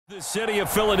The city of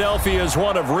Philadelphia is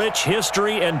one of rich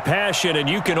history and passion, and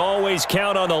you can always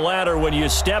count on the latter when you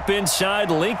step inside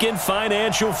Lincoln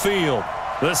Financial Field.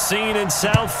 The scene in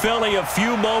South Philly a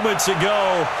few moments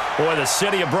ago. Boy, the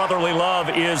city of brotherly love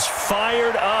is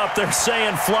fired up. They're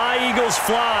saying, "Fly, Eagles,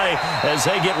 fly," as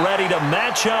they get ready to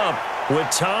match up with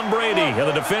Tom Brady and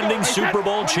the defending Super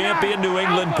Bowl champion New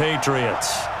England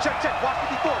Patriots. Check, watch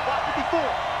 54, watch 54.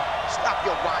 Stop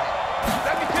your whining.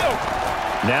 Let me go.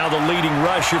 Now the leading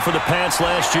rusher for the Pats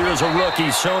last year is a rookie,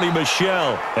 Sony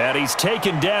Michel. And he's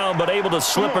taken down but able to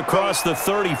slip across the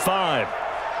 35.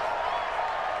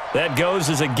 That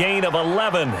goes as a gain of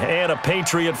 11 and a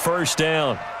Patriot first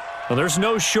down. Well, there's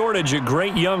no shortage of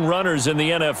great young runners in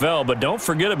the NFL, but don't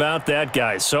forget about that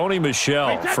guy, Sony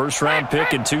Michel. First-round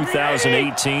pick in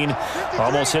 2018.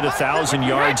 Almost hit 1,000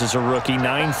 yards as a rookie,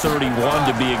 931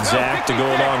 to be exact, to go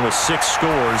along with 6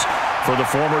 scores for the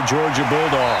former Georgia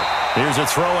Bulldog. Here's a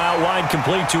throw out wide,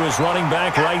 complete to his running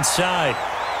back right side.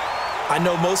 I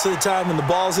know most of the time when the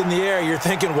ball's in the air, you're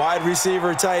thinking wide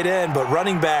receiver, tight end, but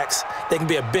running backs, they can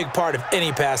be a big part of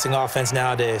any passing offense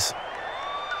nowadays.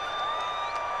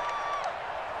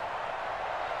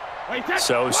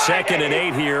 So 2nd and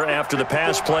 8 here after the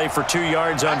pass play for 2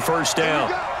 yards on first down.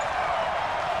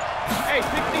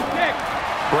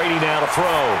 Brady now to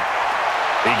throw.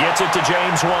 He gets it to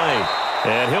James White.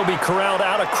 And he'll be corralled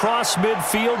out across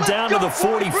midfield down to the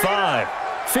 45.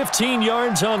 15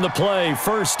 yards on the play,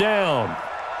 first down.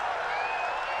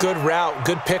 Good route,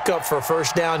 good pickup for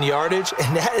first down yardage,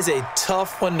 and that is a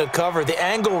tough one to cover, the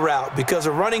angle route, because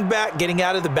a running back getting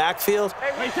out of the backfield,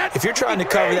 if you're trying to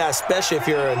cover that, especially if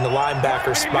you're in the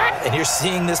linebacker spot and you're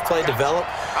seeing this play develop,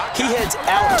 he heads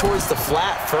out towards the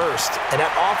flat first, and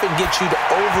that often gets you to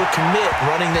overcommit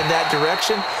running in that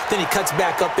direction. Then he cuts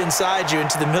back up inside you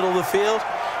into the middle of the field.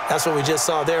 That's what we just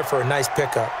saw there for a nice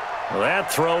pickup. Well,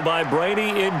 that throw by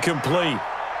Brady incomplete.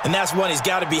 And that's one he's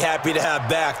got to be happy to have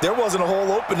back. There wasn't a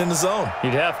hole open in the zone.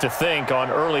 You'd have to think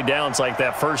on early downs like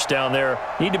that first down there,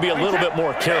 need to be a little bit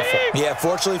more careful. Yeah,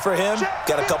 fortunately for him,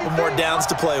 got a couple more downs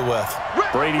to play with.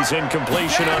 Brady's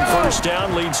incompletion on first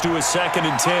down leads to a 2nd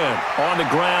and 10. On the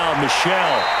ground,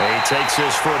 Michel. He takes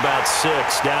this for about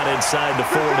 6 down inside the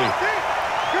 40.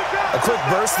 A quick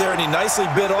burst there, and he nicely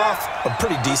bit off a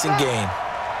pretty decent gain.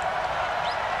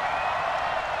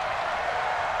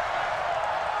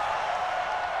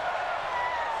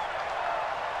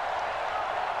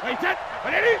 Wait,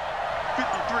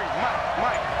 53,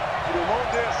 Mike, you don't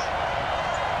want this.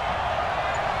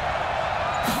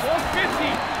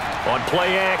 450. On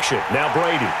play action, now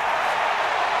Brady.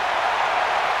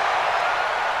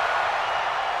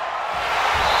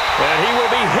 And he will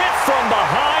be hit from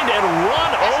behind and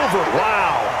run over.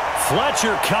 Wow.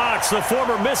 Fletcher Cox, the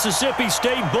former Mississippi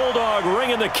State Bulldog,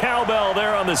 ringing the cowbell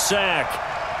there on the sack.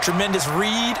 Tremendous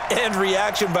read and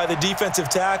reaction by the defensive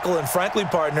tackle, and frankly,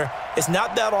 partner, it's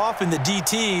not that often the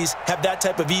DTs have that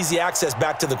type of easy access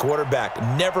back to the quarterback.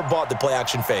 Never bought the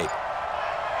play-action fake.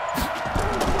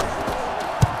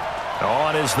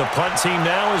 On is the punt team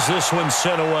now as this one's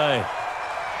sent away.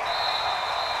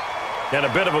 And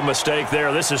a bit of a mistake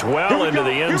there. This is well into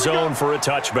the end zone for a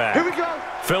touchback. Here we go.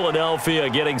 Philadelphia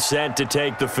getting set to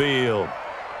take the field.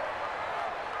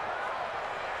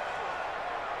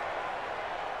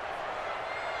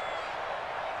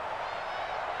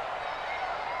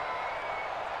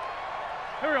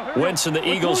 Wentz and the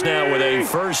Eagles now with a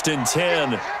 1st and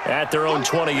 10 at their own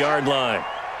 20-yard line.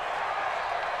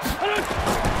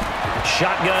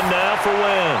 Shotgun now for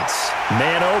Wentz.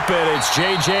 Man open, it's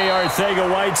J.J.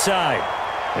 Arcega-Whiteside.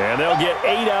 And they'll get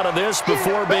 8 out of this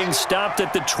before being stopped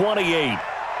at the 28.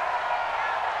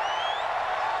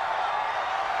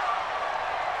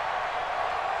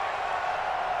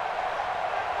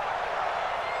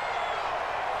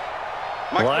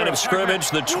 Line of scrimmage,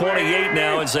 the 28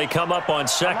 now as they come up on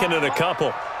 2nd and a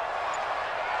couple.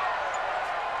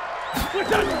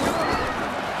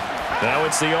 Now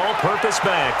it's the all-purpose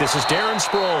back. This is Darren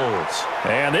Sproles.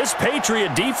 And this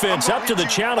Patriot defense up to the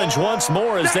challenge once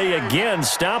more as they again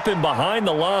stop him behind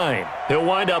the line. He'll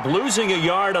wind up losing a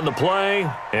yard on the play,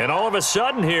 and all of a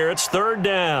sudden here it's 3rd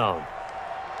down.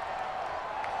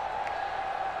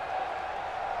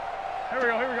 Here we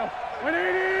go.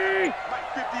 180. Mike,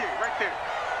 58, right there.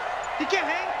 He can't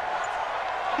hang.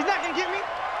 He's not going to get me.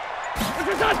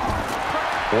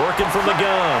 Working from the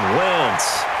gun,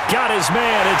 Wentz. Got his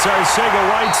man, it's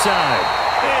Arcega-Whiteside.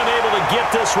 And able to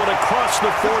get this one across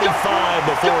the 45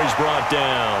 before he's brought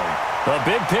down. A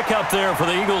big pickup there for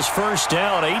the Eagles' first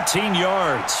down, 18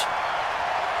 yards.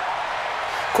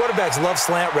 Quarterbacks love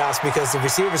slant routes because the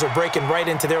receivers are breaking right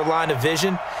into their line of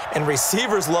vision, and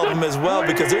receivers love them as well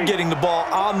because they're getting the ball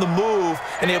on the move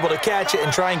and able to catch it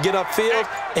and try and get upfield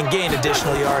and gain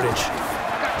additional yardage.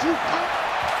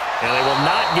 And they will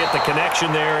not get the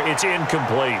connection there. It's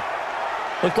incomplete.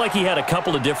 Looked like he had a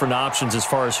couple of different options as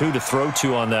far as who to throw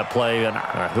to on that play. And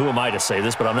who am I to say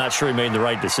this, but I'm not sure he made the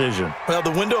right decision. Well, the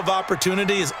window of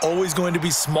opportunity is always going to be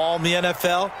small in the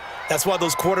NFL. That's why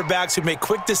those quarterbacks who make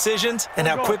quick decisions and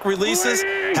have quick releases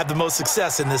have the most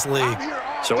success in this league.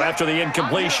 So after the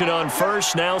incompletion on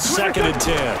first, now 2nd and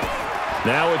 10.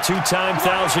 Now a two-time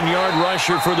 1,000-yard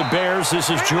rusher for the Bears. This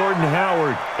is Jordan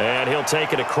Howard. And he'll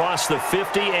take it across the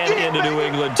 50 and into New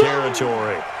England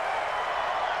territory.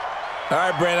 All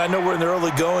right, Brandon, I know we're in the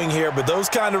early going here, but those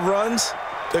kind of runs,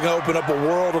 they're going to open up a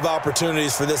world of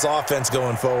opportunities for this offense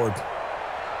going forward.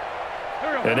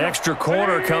 An extra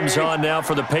corner comes on now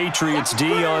for the Patriots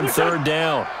D on 3rd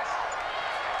down.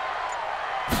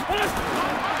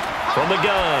 From the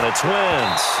gun, it's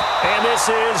Wentz. And this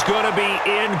is going to be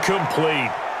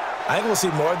incomplete. I think we'll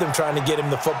see more of them trying to get him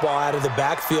the football out of the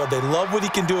backfield. They love what he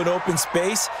can do in open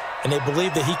space, and they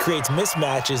believe that he creates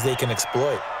mismatches they can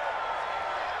exploit.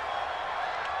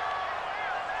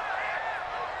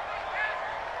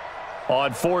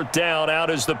 On 4th down, out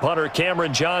is the punter,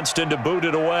 Cameron Johnston, to boot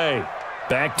it away.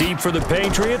 Back deep for the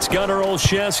Patriots, Gunnar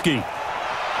Olszewski.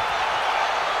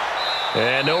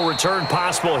 And no return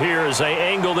possible here as they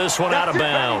angle this one out of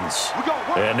bounds.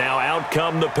 And now out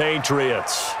come the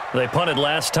Patriots. They punted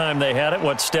last time they had it.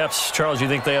 What steps, Charles, you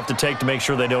think they have to take to make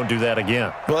sure they don't do that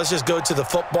again? Well, let's just go to the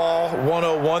football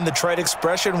 101, the trade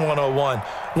expression 101.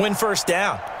 Win first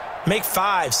down. Make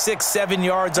 5, 6, 7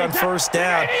 yards on first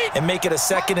down and make it a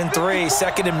 2nd and 3,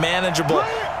 2nd and manageable.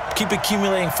 Keep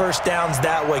accumulating first downs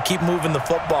that way. Keep moving the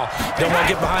football. You don't want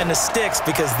to get behind the sticks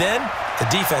because then the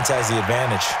defense has the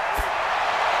advantage.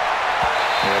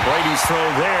 And Brady's throw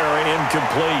there,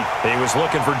 incomplete. He was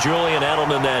looking for Julian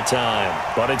Edelman that time,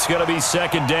 but it's going to be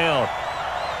 2nd down.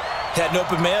 Had an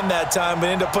open man that time, but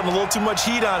ended up putting a little too much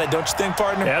heat on it, don't you think,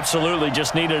 partner? Absolutely.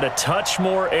 Just needed a touch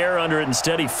more air under it.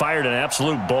 Instead, he fired an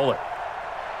absolute bullet.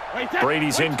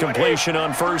 Brady's incompletion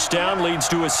on first down leads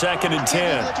to a 2nd and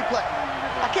 10.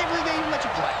 I can't believe they even let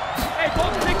you play. Hey,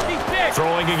 ball 66.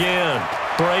 Throwing again.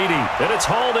 Brady. And it's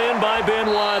hauled in by Ben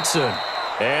Watson.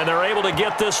 And they're able to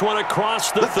get this one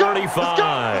across the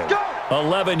 35.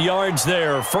 11 yards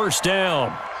there. First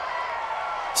down.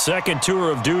 Second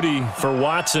tour of duty for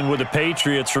Watson with the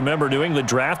Patriots. Remember, New England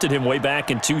drafted him way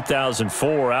back in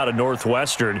 2004 out of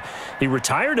Northwestern. He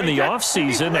retired in the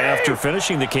offseason after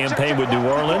finishing the campaign with New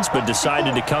Orleans, but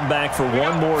decided to come back for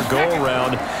one more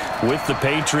go-around with the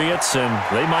Patriots,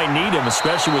 and they might need him,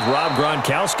 especially with Rob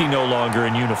Gronkowski no longer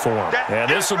in uniform. And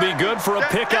this will be good for a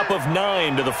pickup of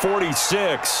 9 to the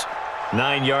 46.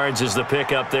 9 yards is the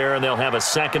pickup there, and they'll have a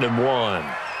 2nd and 1.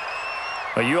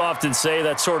 Well, you often say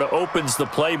that sort of opens the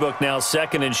playbook now,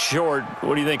 2nd and short.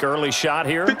 What do you think, early shot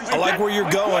here? I like where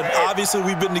you're going. Obviously,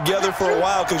 we've been together for a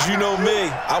while because you know me.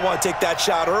 I want to take that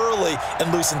shot early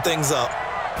and loosen things up.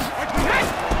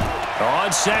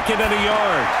 On 2nd and a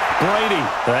yard, Brady.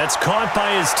 That's caught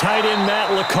by his tight end,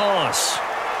 Matt LaCosse.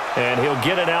 And he'll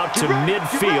get it out to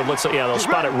midfield. Looks like, yeah, they'll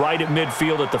spot it right at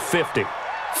midfield at the 50.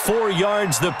 4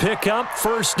 yards the pickup,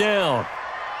 first down.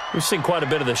 We've seen quite a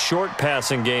bit of the short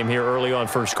passing game here early on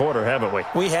first quarter, haven't we?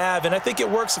 We have, and I think it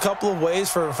works a couple of ways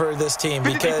for this team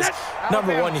because,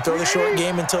 number one, you throw the short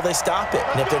game until they stop it.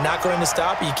 And if they're not going to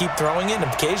stop it, you keep throwing it,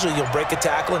 and occasionally you'll break a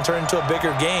tackle and turn it into a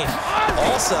bigger gain.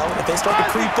 Also, if they start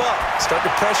to creep up, start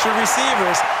to pressure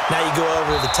receivers, now you go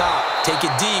over the top, take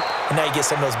it deep, and now you get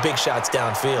some of those big shots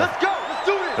downfield. Let's go. Let's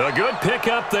do this. A good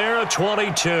pickup there, a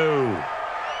 22.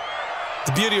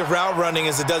 The beauty of route running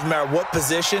is it doesn't matter what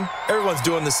position, everyone's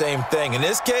doing the same thing. In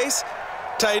this case,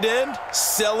 tight end,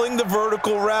 selling the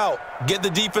vertical route. Get the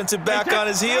defensive back on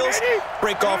his heels,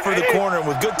 break off for the corner, and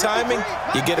with good timing,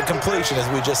 you get a completion as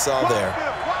we just saw there.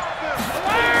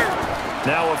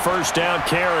 Now a first down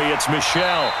carry, it's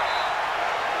Michel.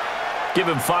 Give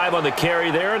him 5 on the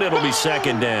carry there, and it'll be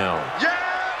 2nd down.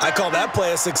 I call that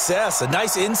play a success. A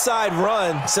nice inside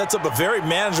run sets up a very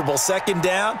manageable 2nd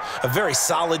down, a very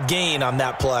solid gain on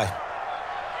that play.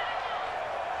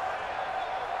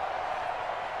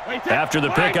 After the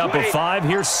pickup of 5,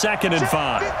 here's 2nd and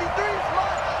 5.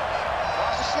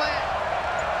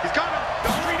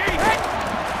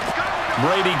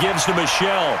 Brady gives to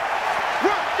Michel.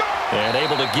 And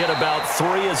able to get about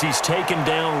 3 as he's taken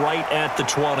down right at the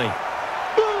 20.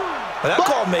 Well, that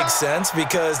call makes sense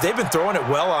because they've been throwing it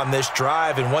well on this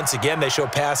drive, and once again they show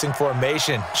passing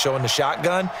formation, showing the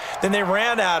shotgun. Then they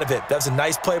ran out of it. That's a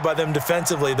nice play by them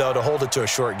defensively, though, to hold it to a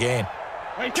short gain.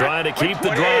 Trying to keep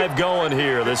the drive going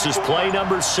here. This is play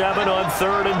number 7 on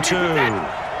 3rd and 2.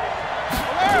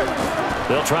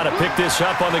 They'll try to pick this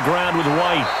up on the ground with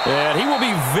White. And he will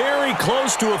be very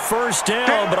close to a first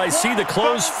down, but I see the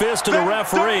closed fist of the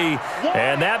referee,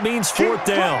 and that means 4th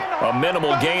down. A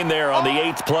minimal gain there on the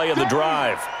 8th play of the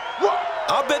drive.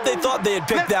 I'll bet they thought they had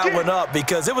picked that one up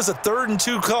because it was a 3rd and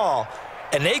 2 call,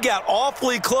 and they got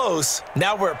awfully close.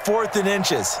 Now we're at 4th and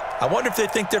inches. I wonder if they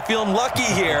think they're feeling lucky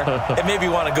here and maybe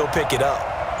want to go pick it up.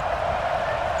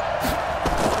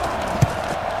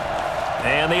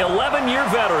 And the 11-year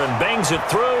veteran bangs it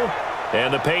through,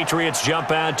 and the Patriots jump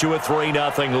out to a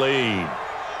 3-0 lead.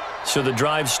 So the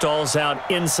drive stalls out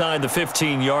inside the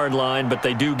 15-yard line, but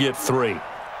they do get 3.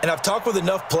 And I've talked with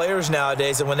enough players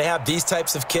nowadays, and when they have these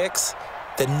types of kicks,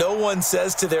 that no one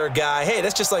says to their guy, hey,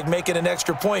 that's just like making an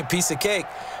extra point, piece of cake,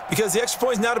 because the extra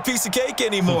point is not a piece of cake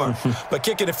anymore. But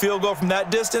kicking a field goal from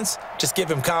that distance, just give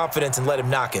him confidence and let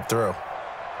him knock it through.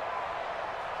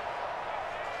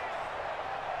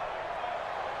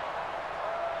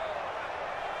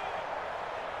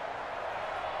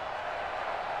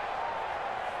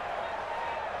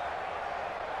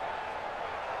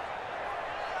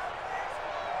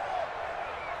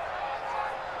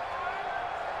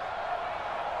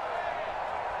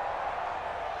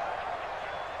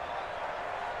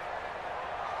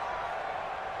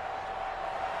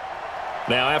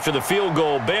 Now, after the field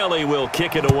goal, Bailey will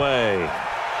kick it away.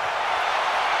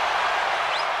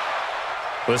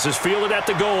 This is fielded at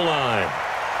the goal line.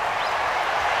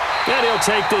 And he'll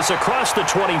take this across the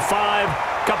 25,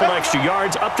 couple extra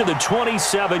yards, up to the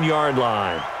 27-yard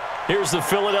line. Here's the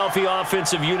Philadelphia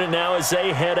offensive unit now as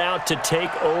they head out to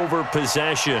take over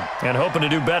possession. And hoping to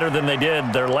do better than they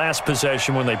did their last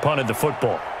possession when they punted the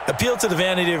football. Appeal to the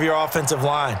vanity of your offensive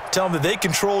line. Tell them that they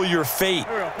control your fate.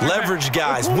 Leverage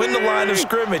guys. Win the line of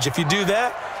scrimmage. If you do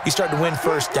that, you start to win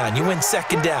first down. You win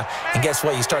second down. And guess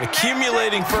what? You start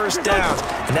accumulating first downs.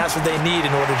 And that's what they need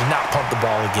in order to not punt the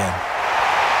ball again.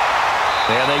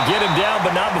 And they get him down,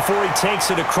 but not before he takes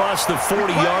it across the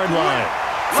 40-yard line.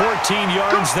 14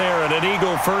 yards there and an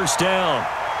Eagle first down.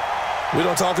 We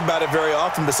don't talk about it very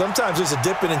often, but sometimes there's a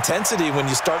dip in intensity when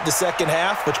you start the second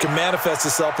half, which can manifest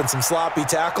itself in some sloppy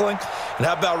tackling. And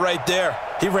how about right there?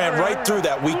 He ran right through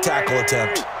that weak tackle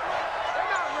attempt.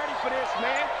 They're not ready for this,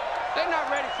 man. They're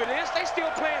not ready for this. They still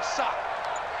playing soccer.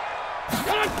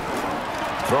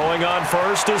 Throwing on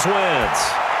first is Wentz.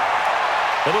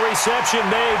 And the reception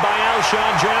made by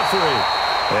Alshon Jeffrey.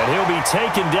 And he'll be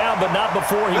taken down, but not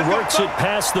before he works it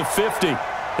past the 50.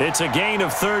 It's a gain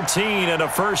of 13 and a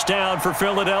first down for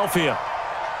Philadelphia.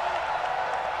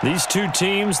 These two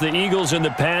teams, the Eagles and the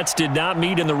Pats, did not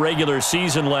meet in the regular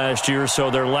season last year,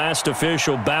 so their last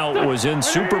official bout was in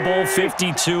Super Bowl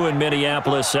 52 in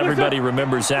Minneapolis. Everybody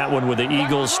remembers that one with the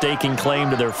Eagles staking claim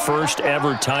to their first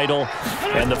ever title.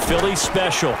 And the Philly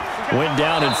special went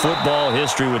down in football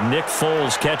history with Nick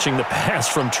Foles catching the pass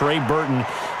from Trey Burton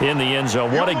in the end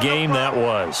zone. What a game that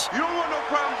was.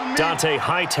 Dante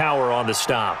Hightower on the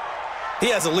stop. He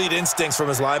has elite instincts from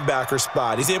his linebacker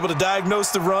spot. He's able to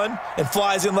diagnose the run and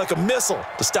flies in like a missile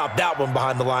to stop that one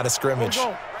behind the line of scrimmage.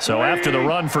 So after the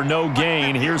run for no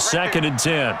gain, here's 2nd and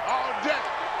 10. All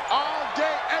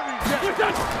day, every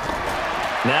day.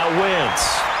 Now Wentz.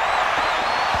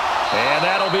 And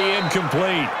that'll be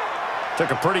incomplete.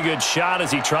 Took a pretty good shot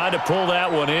as he tried to pull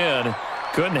that one in.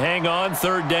 Couldn't hang on,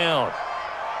 3rd down.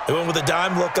 They went with a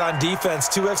dime look on defense.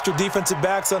 2 extra defensive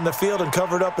backs on the field and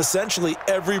covered up essentially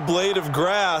every blade of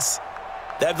grass.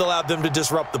 That allowed them to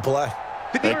disrupt the play.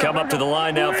 They come up to the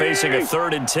line now facing a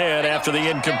 3rd and 10 after the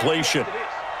incompletion.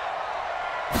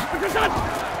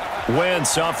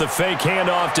 Wentz off the fake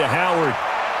handoff to Howard.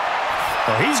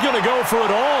 Well, he's going to go for it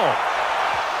all.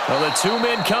 Well, the two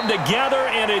men come together,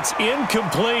 and it's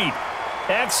incomplete.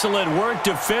 Excellent work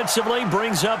defensively,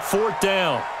 brings up 4th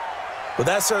down. Well,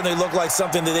 that certainly looked like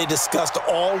something that they discussed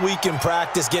all week in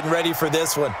practice getting ready for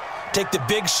this one. Take the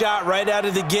big shot right out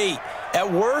of the gate.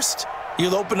 At worst,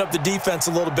 you'll open up the defense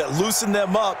a little bit, loosen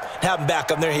them up, have them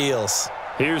back on their heels.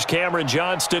 Here's Cameron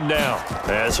Johnston now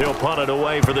as he'll punt it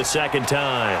away for the 2nd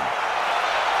time.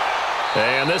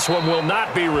 And this one will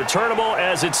not be returnable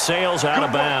as it sails out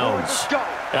of bounds.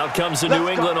 Out comes the New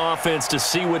England offense to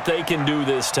see what they can do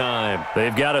this time.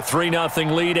 They've got a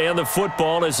 3-0 lead and the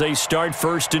football as they start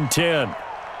 1st and 10.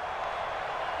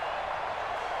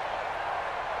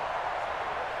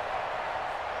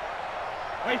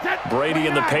 Brady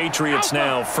and the Patriots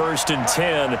now 1st and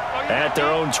 10 at their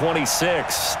own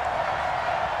 26.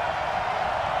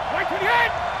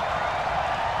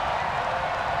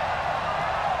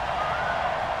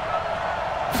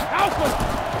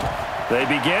 They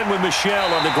begin with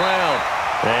Michel on the ground.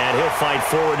 And he'll fight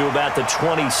forward to about the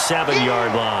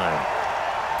 27-yard line.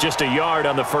 Just a yard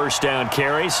on the first down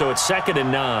carry, so it's 2nd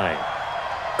and 9.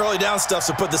 Early down stuff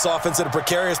to put this offense in a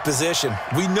precarious position.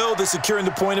 We know that securing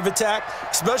the point of attack,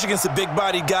 especially against the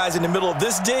big-bodied guys in the middle of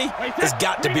this D, has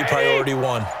got to be priority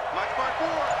one.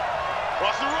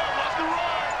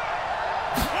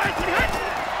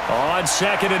 On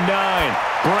 2nd and 9,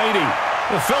 Brady.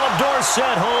 Philip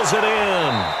Dorsett holds it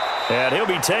in. And he'll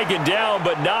be taken down,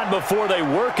 but not before they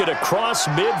work it across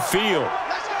midfield.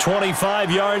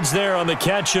 25 yards there on the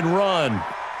catch and run.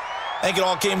 I think it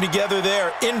all came together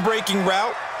there. In-breaking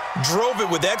route, drove it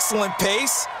with excellent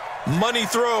pace. Money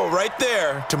throw right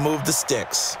there to move the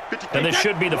sticks. And this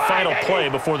should be the final play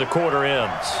before the quarter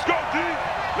ends. Let's go, D.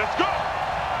 Let's go.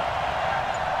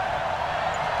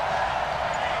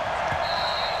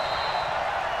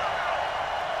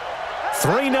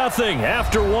 Three 3-0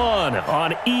 after one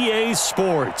on EA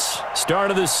Sports. Start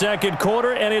of the second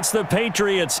quarter, and it's the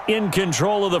Patriots in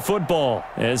control of the football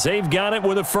as they've got it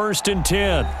with a 1st and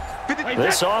 10.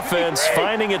 This offense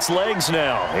finding its legs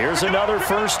now. Here's another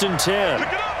 1st and 10.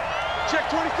 Check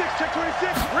 26, check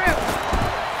 26.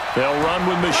 They'll run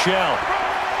with Michelle.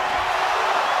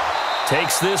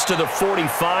 Takes this to the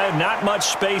 45. Not much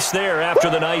space there after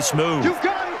the nice move.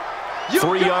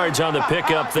 3 yards on the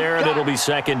pickup there, and it'll be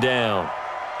 2nd down.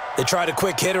 They tried a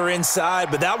quick hitter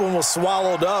inside, but that one was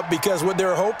swallowed up because what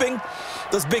they're hoping,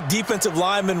 those big defensive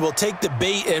linemen will take the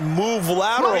bait and move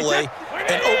laterally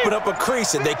and open up a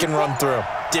crease that they can run through.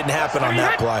 Didn't happen on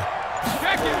that play.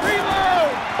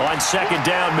 On 2nd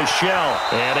down, Michelle,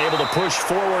 and able to push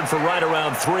forward for right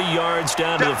around 3 yards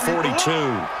down to the 42.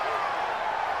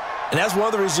 And that's one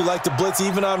of the reasons you like to blitz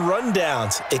even on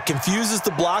rundowns. It confuses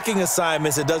the blocking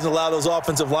assignments. It doesn't allow those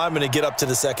offensive linemen to get up to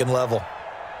the second level.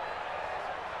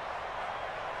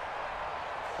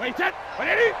 Wait, set. What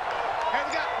is it? And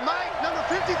we got Mike, number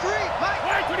 53. Mike.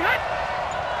 Mike,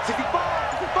 65.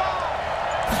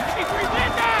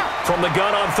 65. From the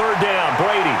gun on 3rd down,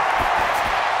 Brady.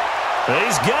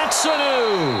 He's got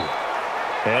Sanu.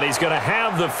 And he's going to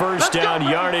have the first down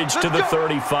yardage to the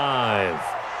 35.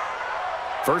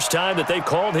 First time that they've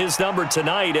called his number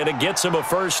tonight, and it gets him a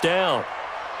first down.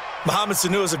 Mohamed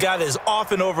Sanu is a guy that is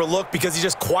often overlooked because he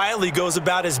just quietly goes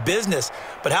about his business.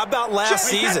 But how about last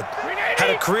season? Had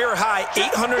a career-high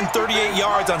 838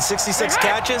 yards on 66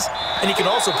 catches, and he can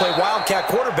also play wildcat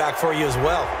quarterback for you as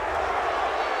well.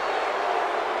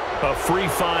 A free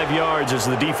 5 yards as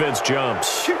the defense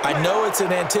jumps. I know it's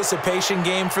an anticipation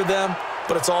game for them,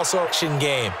 but it's also an action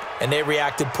game, and they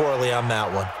reacted poorly on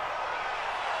that one.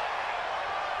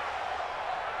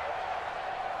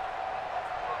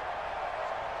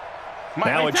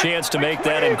 Now a chance to make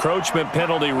that encroachment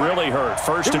penalty really hurt.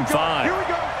 1st and 5. Here we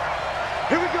go.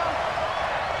 Here we go.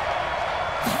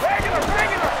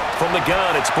 From the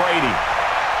gun, it's Brady.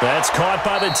 That's caught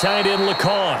by the tight end,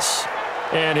 Lacoste.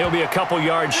 And he'll be a couple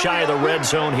yards shy of the red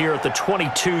zone here at the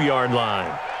 22-yard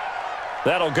line.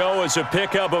 That'll go as a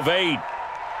pickup of 8.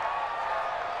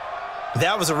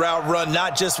 That was a route run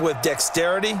not just with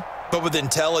dexterity, but with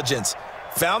intelligence.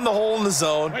 Found the hole in the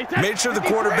zone, made sure the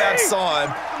quarterback saw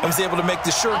him, and was able to make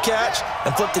the sure catch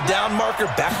and flip the down marker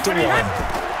back to 1.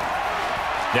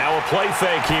 Now a play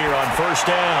fake here on 1st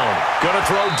down. Going to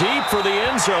throw deep for the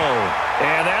end zone.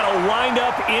 And that'll wind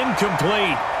up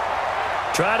incomplete.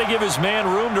 Try to give his man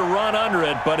room to run under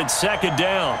it, but it's 2nd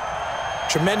down.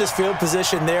 Tremendous field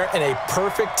position there and a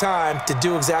perfect time to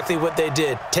do exactly what they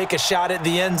did. Take a shot at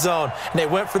the end zone. And they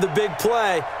went for the big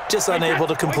play, just unable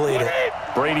to complete it.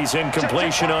 Brady's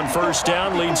incompletion on 1st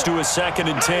down leads to a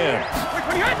 2nd and 10.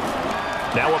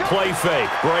 Now a play fake.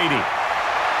 Brady.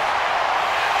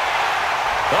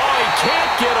 Oh, he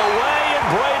can't get away, and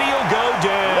Brady will go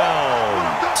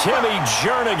down. Timmy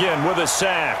Jernigan with a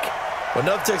sack. Well,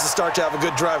 enough takes a start to have a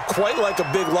good drive. Quite like a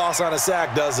big loss on a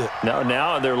sack, does it?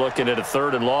 Now they're looking at a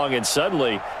 3rd and long, and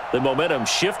suddenly the momentum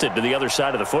shifted to the other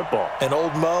side of the football. And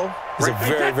old Mo is a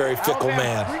very, very fickle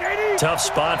man. Tough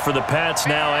spot for the Pats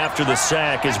now after the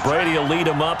sack as Brady will lead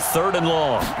them up 3rd and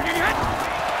long.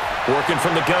 Working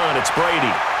from the gun, it's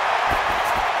Brady.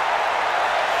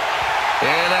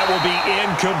 And that will be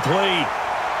incomplete.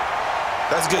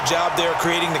 That's a good job there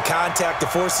creating the contact to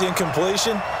force the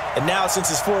incompletion. And now, since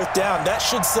it's 4th down, that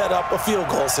should set up a field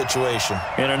goal situation.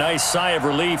 And a nice sigh of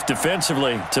relief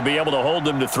defensively to be able to hold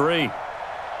them to 3.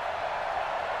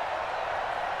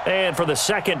 And for the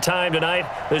 2nd time tonight,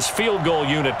 this field goal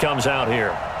unit comes out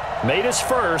here. Made his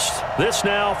first, this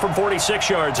now from 46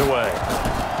 yards away.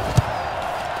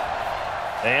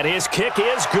 And his kick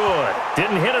is good.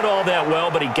 Didn't hit it all that well,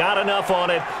 but he got enough on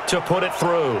it to put it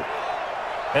through.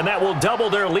 And that will double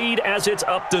their lead as it's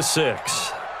up to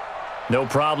 6. No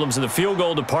problems in the field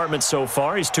goal department so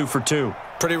far. He's 2 for 2.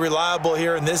 Pretty reliable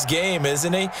here in this game,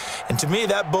 isn't he? And to me,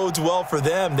 that bodes well for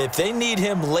them. If they need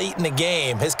him late in the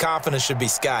game, his confidence should be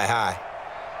sky high.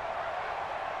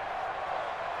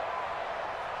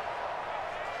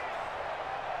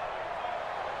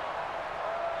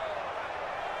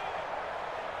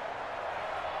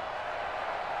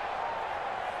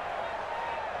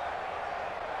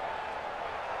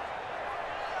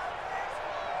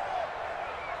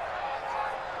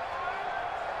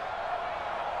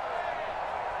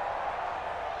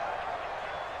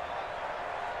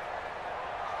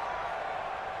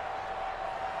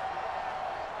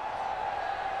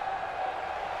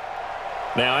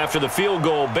 Now, after the field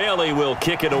goal, Bailey will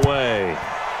kick it away.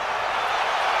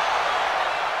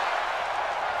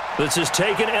 This is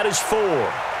taken at his 4.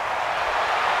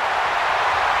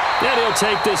 And he'll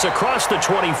take this across the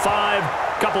 25,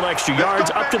 couple extra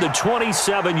yards, up to the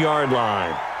 27-yard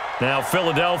line. Now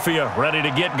Philadelphia ready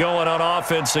to get going on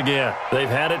offense again. They've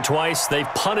had it twice. They've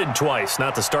punted twice.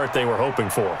 Not the start they were hoping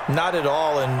for. Not at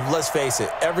all, and let's face it,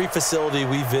 every facility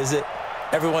we visit,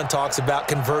 everyone talks about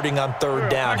converting on third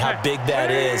down, how big that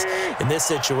is. In this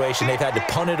situation, they've had to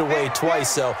punt it away twice,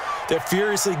 so they're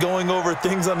furiously going over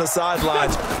things on the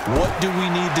sidelines. What do we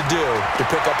need to do to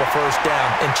pick up a first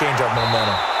down and change our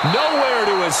momentum? Nowhere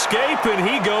to escape, and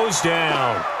he goes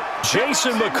down.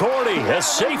 Jason McCourty, a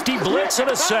safety blitz and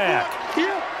a sack.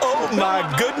 Oh, my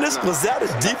goodness. Was that a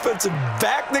defensive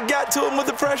back that got to him with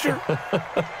the pressure?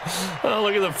 Oh,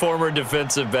 look at the former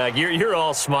defensive back. You're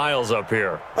all smiles up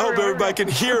here. I hope everybody can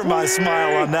hear my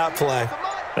smile on that play.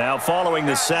 Now, following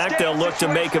the sack, they'll look to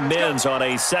make amends on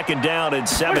a 2nd down and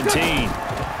 17.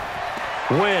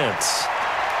 Wentz.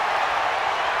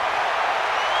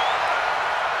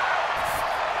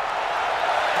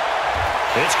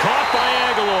 It's caught by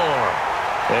Aguilar.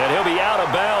 And he'll be out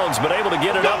of bounds, but able to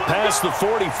get it up past the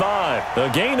 45. A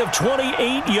gain of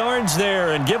 28 yards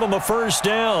there and give him a first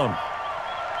down.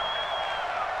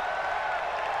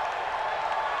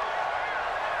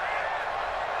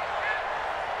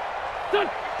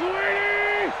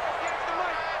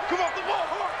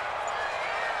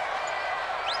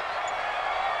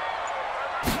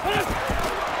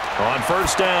 On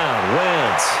first down,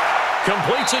 Wentz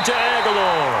completes it to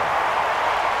Aguilar.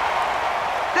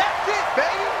 That's it,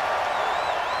 baby.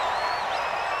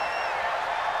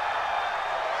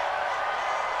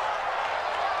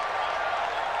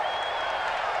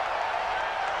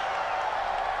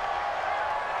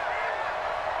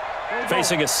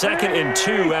 Facing a 2nd and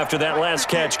 2 after that last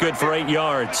catch, good for 8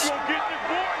 yards.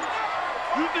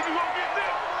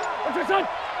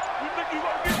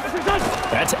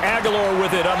 That's Aguilar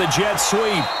with it on the jet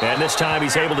sweep. And this time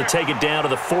he's able to take it down to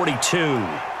the 42.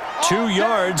 2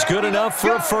 yards, good enough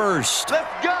for a first.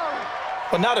 Let's go.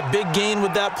 Well, not a big gain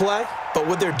with that play, but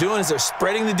what they're doing is they're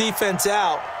spreading the defense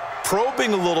out,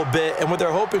 probing a little bit, and what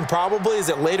they're hoping probably is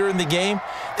that later in the game,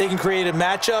 they can create a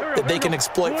matchup that they can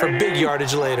exploit for big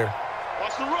yardage later.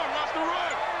 Watch the run, watch the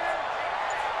run.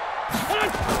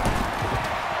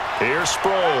 Here's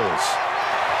Sproles.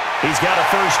 He's got a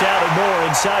first down and more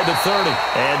inside the 30.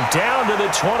 And down to the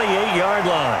 28-yard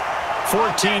line.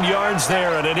 14 yards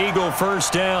there and an Eagle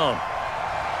first down.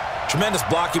 Tremendous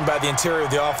blocking by the interior of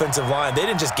the offensive line. They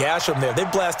didn't just gash him there. They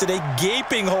blasted a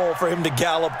gaping hole for him to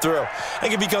gallop through. I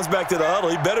think if he comes back to the huddle,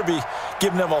 he better be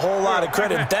giving them a whole lot of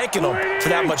credit and thanking them for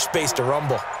that much space to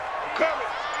rumble.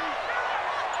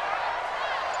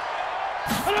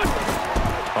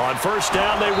 On first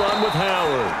down, they run with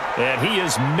Howard. And he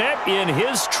is met in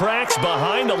his tracks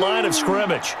behind the line of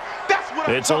scrimmage.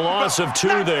 It's a loss of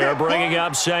 2 there, bringing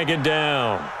up 2nd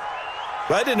down.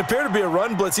 That didn't appear to be a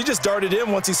run blitz. He just darted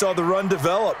in once he saw the run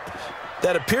develop.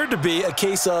 That appeared to be a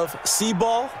case of see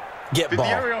ball, get ball.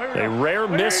 A rare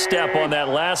misstep on that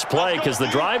last play because the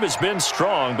drive has been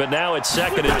strong, but now it's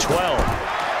 2nd and 12.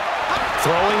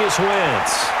 Throwing his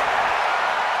Wentz.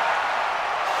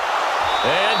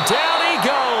 And down he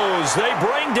goes. They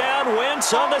bring down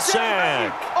Wentz on the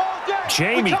sack.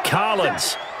 Jamie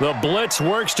Collins. The blitz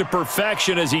works to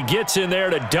perfection as he gets in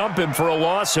there to dump him for a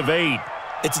loss of 8.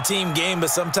 It's a team game, but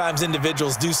sometimes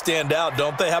individuals do stand out,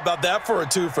 don't they? How about that for a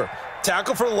twofer?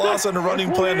 Tackle for loss on the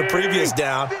running play on the previous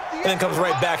down, and then comes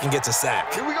right back and gets a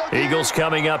sack. Eagles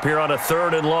coming up here on a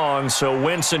 3rd and long, so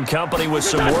Wentz and company with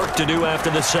some work to do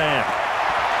after the sack.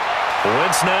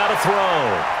 Wentz now to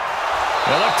throw.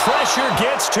 And the pressure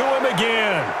gets to him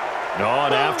again.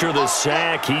 And after the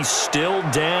sack, he's still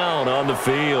down on the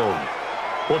field.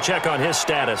 We'll check on his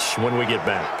status when we get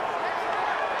back.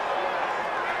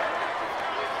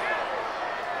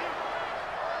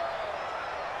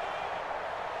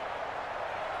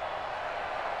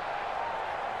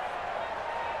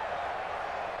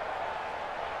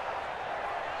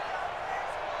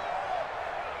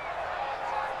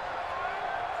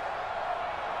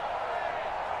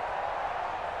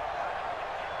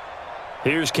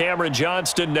 Here's Cameron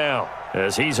Johnston now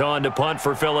as he's on to punt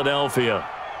for Philadelphia.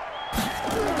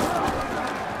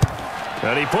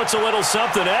 And he puts a little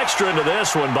something extra into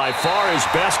this one, by far his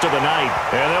best of the night.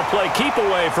 And they'll play keep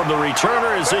away from the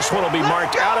returner as this one will be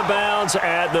marked out of bounds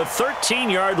at the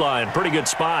 13-yard line. Pretty good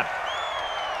spot.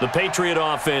 The Patriot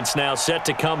offense now set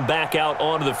to come back out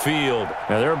onto the field.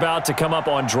 Now they're about to come up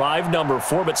on drive number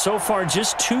 4, but so far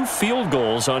just 2 field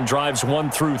goals on drives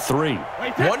 1 through 3.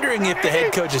 Wondering if the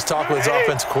head coach has talked with his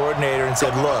offense coordinator and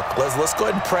said, look, let's go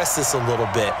ahead and press this a little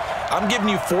bit. I'm giving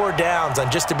you 4 downs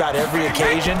on just about every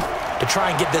occasion to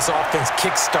try and get this offense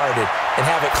kick-started and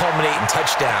have it culminate in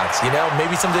touchdowns. You know,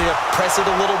 maybe somebody to press it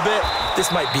a little bit.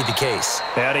 This might be the case.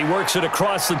 And he works it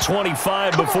across the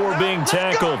 25 before being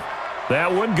tackled.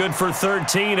 That one good for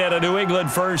 13 at a New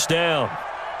England first down.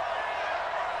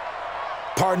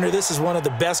 Partner, this is one of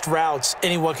the best routes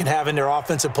anyone can have in their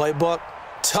offensive playbook.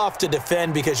 Tough to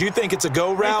defend because you think it's a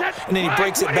go route, and then he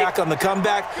breaks it back on the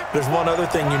comeback. There's one other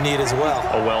thing you need as well.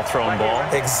 A well-thrown ball.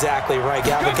 Exactly right.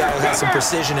 You have a guy who has some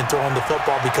precision in throwing the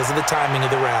football because of the timing of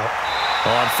the route.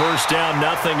 On first down,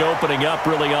 nothing opening up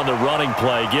really on the running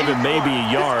play. Give him maybe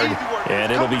a yard,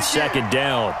 and it'll be second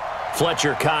down.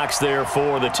 Fletcher Cox there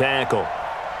for the tackle.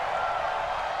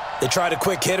 They tried a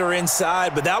quick hitter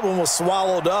inside, but that one was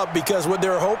swallowed up because what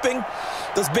they're hoping,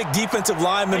 those big defensive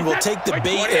linemen will take the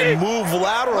bait and move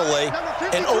laterally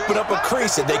and open up a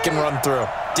crease that they can run through.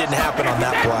 Didn't happen on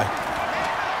that play.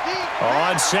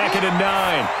 On second and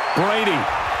 9, Brady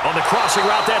on the crossing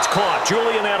route. That's caught.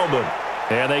 Julian Edelman.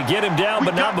 And they get him down,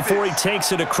 but not before he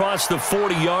takes it across the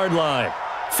 40-yard line.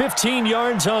 15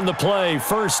 yards on the play,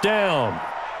 first down.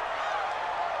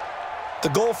 The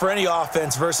goal for any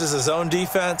offense versus his own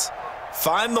defense,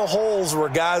 find the holes where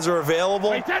guys are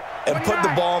available and put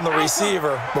the ball on the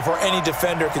receiver before any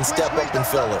defender can step up and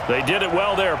fill it. They did it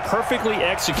well there. Perfectly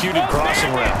executed crossing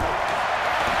route.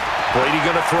 Brady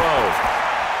going to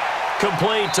throw.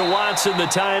 Complete to Watson, the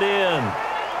tight end.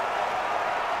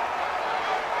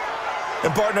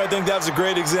 And, partner, I think that was a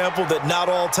great example that not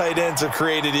all tight ends are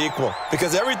created equal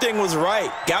because everything was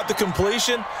right. Got the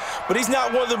completion, but he's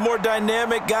not one of the more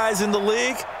dynamic guys in the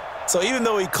league. So even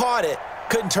though he caught it,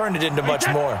 couldn't turn it into much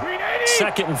more.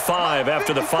 Second and 5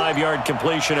 after the 5-yard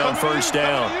completion on first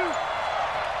down.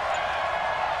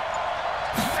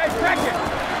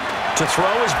 To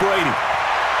throw is Brady.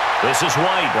 This is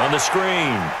White on the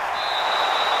screen.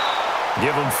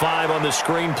 Give him 5 on the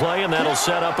screenplay, and that'll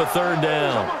set up a third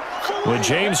down. With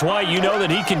James White, you know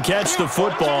that he can catch the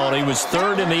football. He was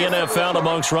 3rd in the NFL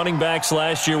amongst running backs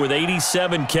last year with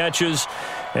 87 catches.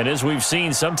 And as we've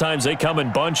seen, sometimes they come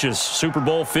in bunches. Super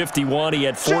Bowl 51, he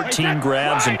had 14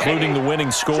 grabs, including the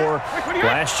winning score.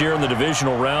 Last year in the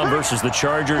divisional round versus the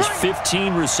Chargers,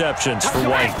 15 receptions for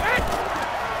White.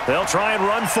 They'll try and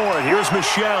run for it. Here's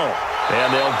Michel.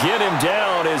 And they'll get him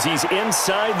down as he's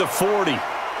inside the 40.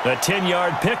 A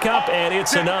 10-yard pickup, and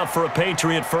it's enough for a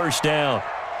Patriot first down.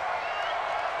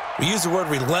 We use the word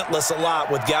relentless a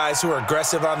lot with guys who are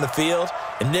aggressive on the field.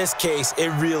 In this case, it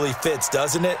really fits,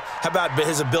 doesn't it? How about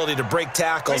his ability to break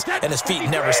tackles and his feet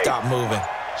never stop moving?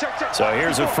 So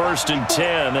here's a 1st and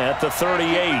 10 at the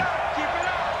 38.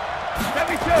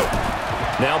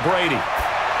 Now Brady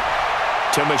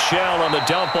to Michel on the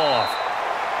dump off.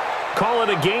 Call it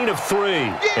a gain of 3,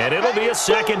 and it'll be a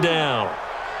second down.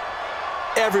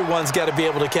 Everyone's got to be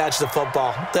able to catch the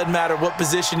football. Doesn't matter what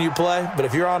position you play, but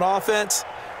if you're on offense,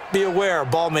 be aware a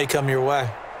ball may come your way.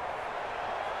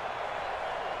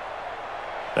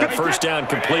 That first down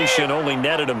completion only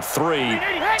netted him 3.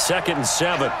 2nd and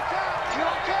 7.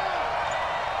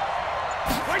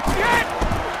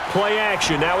 Play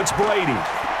action. Now it's Brady.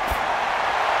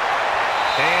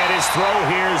 And his throw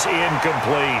here's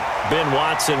incomplete. Ben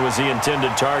Watson was the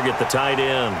intended target, the tight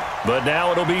end. But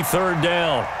now it'll be 3rd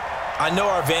down. I know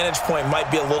our vantage point might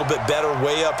be a little bit better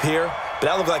way up here, but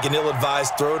that looked like an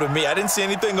ill-advised throw to me. I didn't see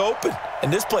anything open,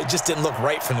 and this play just didn't look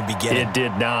right from the beginning. It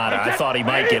did not. I thought he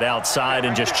might get outside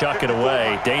and just chuck it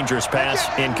away. Dangerous pass,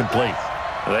 incomplete.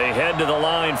 They head to the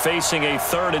line facing a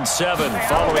 3rd and 7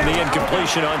 following the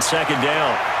incompletion on 2nd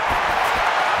down.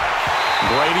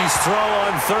 Brady's throw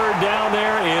on 3rd down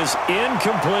there is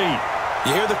incomplete.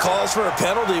 You hear the calls for a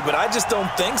penalty, but I just don't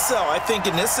think so. I think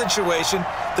in this situation,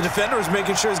 the defender was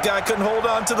making sure his guy couldn't hold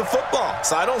on to the football.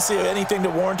 So I don't see anything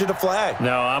that warranted a flag.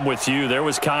 No, I'm with you. There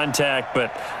was contact,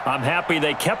 but I'm happy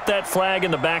they kept that flag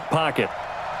in the back pocket.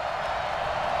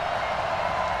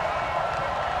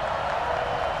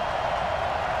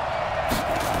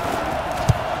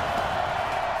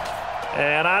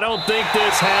 And I don't think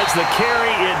this has the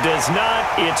carry. It does not.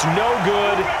 It's no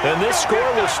good. And this score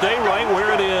will stay right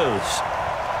where it is.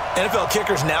 NFL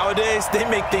kickers nowadays, they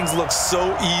make things look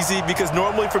so easy because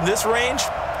normally from this range,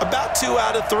 about 2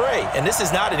 out of 3. And this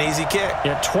is not an easy kick.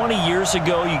 Yeah, 20 years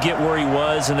ago, you get where he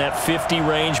was in that 50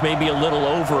 range, maybe a little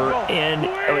over. And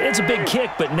it's a big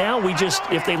kick, but now we just,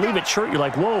 if they leave it short, you're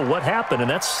like, whoa, what happened? And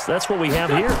that's what we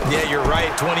have here. Yeah, you're right.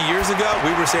 20 years ago,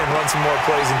 we were saying run some more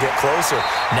plays and get closer.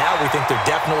 Now we think they're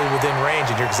definitely within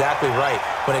range, and you're exactly right.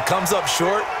 When it comes up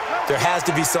short, there has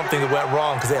to be something that went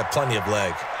wrong because they have plenty of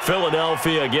leg.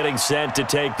 Philadelphia getting set to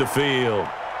take the field.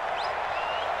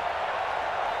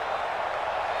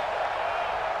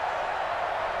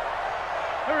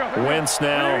 Wentz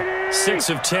now 6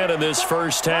 of 10 in this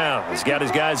first half. He's got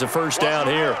his guys a first down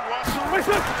here.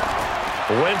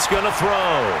 Wentz going to throw.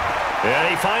 And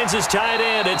he finds his tight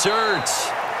end. It's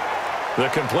Ertz. The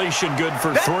completion good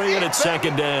for 3, and it's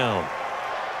second down.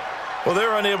 Well,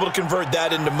 they're unable to convert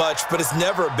that into much, but it's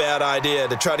never a bad idea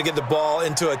to try to get the ball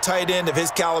into a tight end of his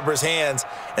caliber's hands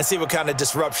and see what kind of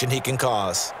disruption he can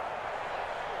cause.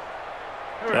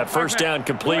 That first down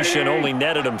completion only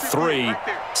netted him 3.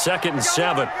 Second and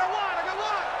 7.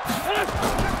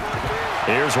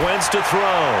 Here's Wentz to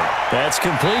throw. That's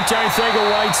complete to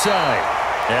Whiteside.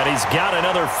 And he's got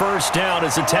another first down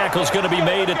as the tackle's going to be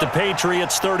made at the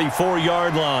Patriots'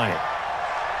 34-yard line.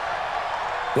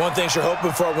 One thing you're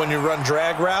hoping for when you run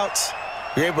drag routes,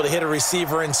 you're able to hit a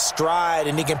receiver in stride,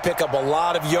 and he can pick up a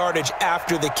lot of yardage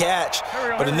after the catch.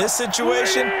 But in this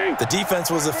situation, the defense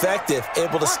was effective,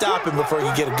 able to stop him before he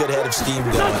could get a good head of steam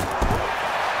going.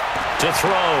 To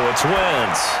throw, it's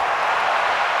Wentz.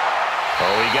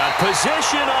 Oh, he got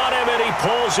position on him, and he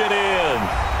pulls it in.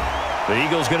 The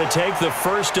Eagles going to take the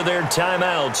first of their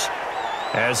timeouts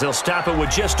as they'll stop it with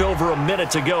just over a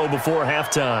minute to go before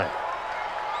halftime.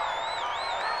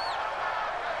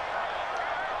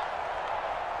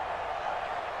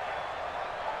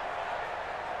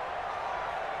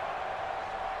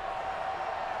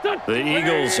 The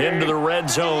Eagles into the red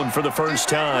zone for the first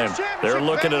time. They're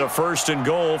looking at a first and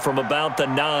goal from about the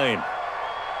 9.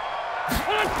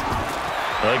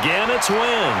 Again, it's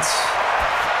Wentz.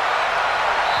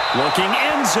 Looking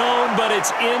end zone, but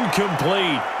it's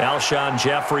incomplete. Alshon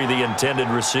Jeffrey, the intended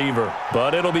receiver.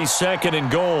 But it'll be second and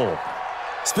goal.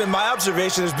 It's been my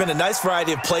observation there's been a nice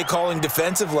variety of play calling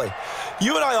defensively.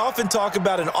 You and I often talk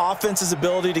about an offense's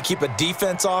ability to keep a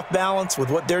defense off balance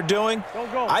with what they're doing.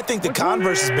 I think the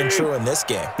converse has been true in this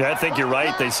game. Yeah, I think you're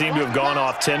right. They seem to have gone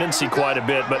off tendency quite a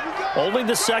bit, but only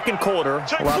the second quarter,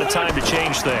 a lot of time to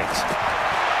change things.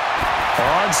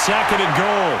 On second and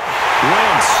goal,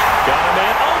 Wentz got a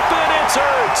man open. It's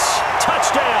Ertz.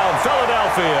 Touchdown,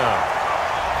 Philadelphia.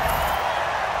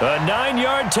 A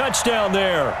 9-yard touchdown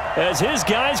there as his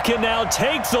guys can now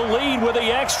take the lead with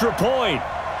the extra point.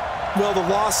 Well, the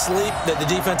lost sleep that the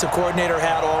defensive coordinator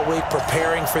had all week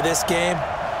preparing for this game,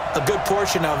 a good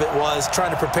portion of it was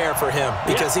trying to prepare for him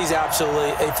because he's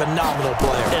absolutely a phenomenal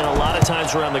player. And a lot of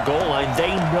times around the goal line, they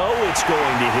know it's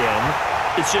going to him.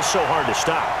 It's just so hard to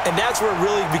stop. And that's where it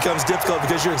really becomes difficult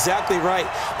because you're exactly right.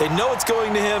 They know it's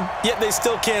going to him, yet they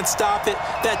still can't stop it.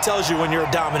 That tells you when you're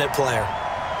a dominant player.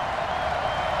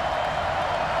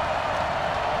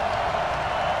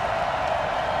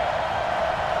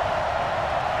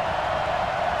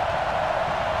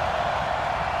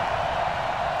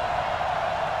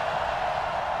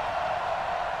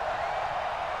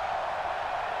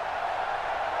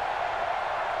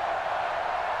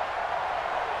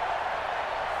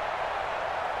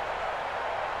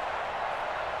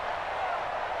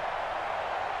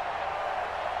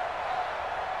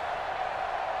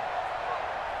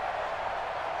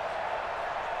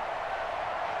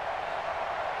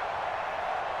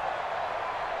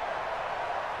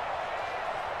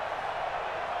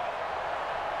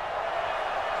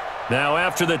 Now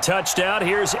after the touchdown,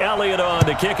 here's Elliott on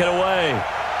to kick it away.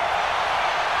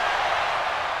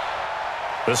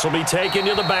 This will be taken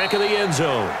to the back of the end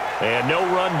zone. And no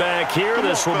run back here.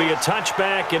 This will be a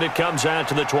touchback, and it comes out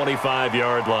to the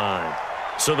 25-yard line.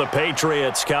 So the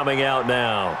Patriots coming out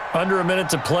now. Under a minute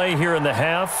to play here in the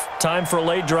half. Time for a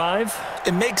late drive.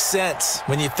 It makes sense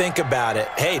when you think about it.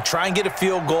 Hey, try and get a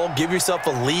field goal. Give yourself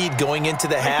a lead going into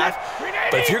the half.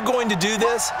 But if you're going to do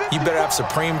this, you better have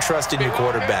supreme trust in your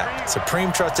quarterback.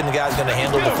 Supreme trust in the guy who's going to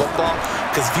handle the football.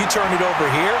 Because if you turn it over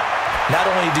here, not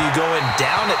only do you go in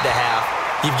down at the half,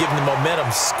 you've given the momentum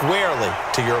squarely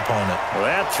to your opponent. Well,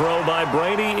 that throw by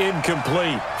Brady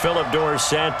incomplete. Philip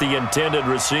Dorsett, the intended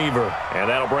receiver. And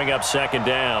that'll bring up second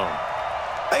down.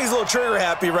 I think he's a little trigger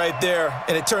happy right there,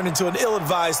 and it turned into an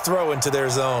ill-advised throw into their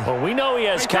zone. Well, we know he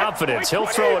has confidence. He'll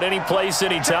throw it any place,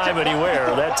 anytime,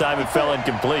 anywhere. That time it fell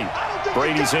incomplete.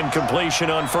 Brady's incompletion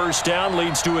on first down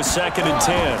leads to a second and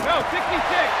 10.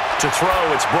 To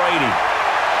throw, it's Brady.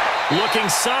 Looking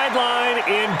sideline,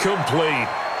 incomplete.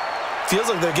 Feels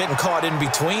like they're getting caught in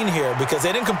between here because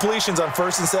they didn't completions on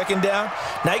first and second down.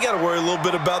 Now you got to worry a little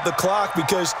bit about the clock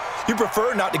because you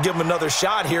prefer not to give them another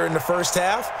shot here in the first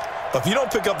half. But if you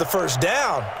don't pick up the first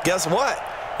down, guess what?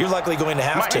 You're likely going to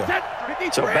have to.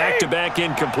 So back-to-back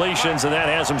incompletions, and that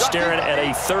has them staring at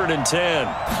a 3rd and 10.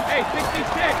 Hey,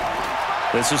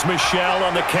 66. This is Michel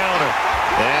on the counter.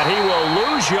 And he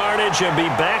will lose yardage and be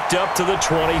backed up to the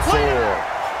 24.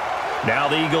 Now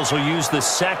the Eagles will use the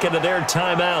second of their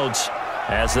timeouts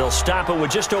as they'll stop it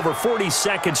with just over 40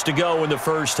 seconds to go in the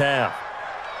first half.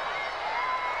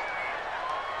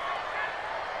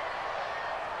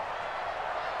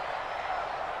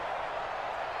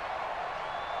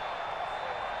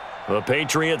 The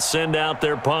Patriots send out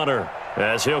their punter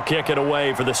as he'll kick it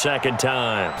away for the second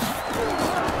time.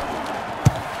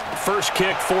 First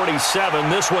kick, 47.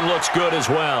 This one looks good as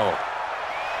well.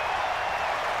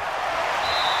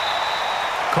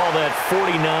 Call that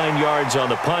 49 yards on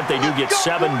the punt. They do get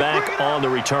 7 back on the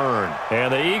return.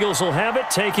 And the Eagles will have it,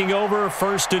 taking over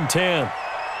 1st and 10.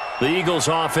 The Eagles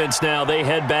offense now, they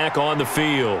head back on the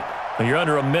field. You're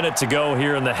under a minute to go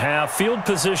here in the half. Field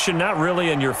position not really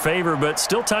in your favor, but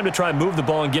still time to try and move the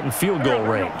ball and get in field goal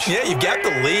range. Yeah, you've got the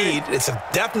lead. It's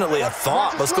definitely a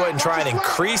thought. Let's go ahead and try and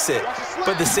increase it. But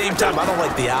at the same time, I don't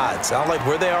like the odds. I don't like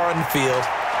where they are on the field.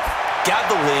 Got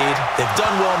the lead. They've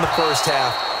done well in the first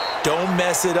half. Don't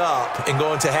mess it up and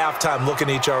go into halftime looking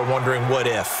at each other wondering what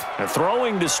if.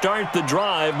 Throwing to start the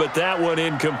drive, but that one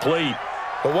incomplete.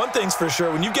 But one thing's for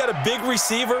sure, when you've got a big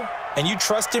receiver and you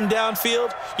trust him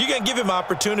downfield, you're going to give him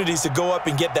opportunities to go up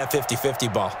and get that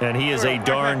 50-50 ball. And he is a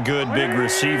darn good big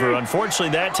receiver. Unfortunately,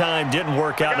 that time didn't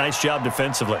work out. Nice job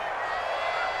defensively.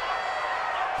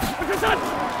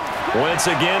 Once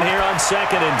again here on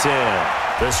 2nd and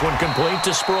 10. This one complete to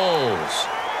Sproles.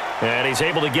 And he's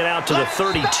able to get out to the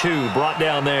 32, brought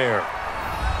down there.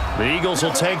 The Eagles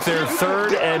will take their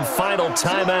 3rd and final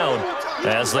timeout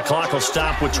as the clock will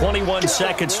stop with 21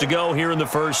 seconds to go here in the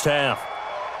first half.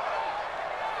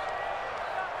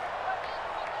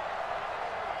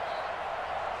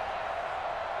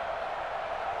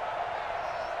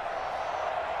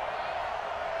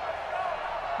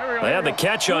 They had the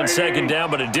catch on 2nd down,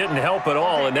 but it didn't help at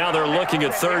all, and now they're looking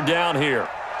at 3rd down here.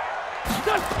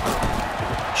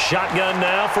 Shotgun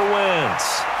now for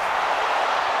Wentz.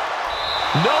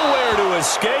 Nowhere to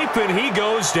escape, and he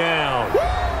goes down.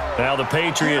 Now the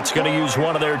Patriots going to use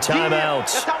one of their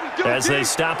timeouts as they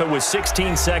stop it with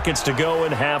 16 seconds to go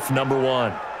in half number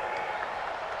 1.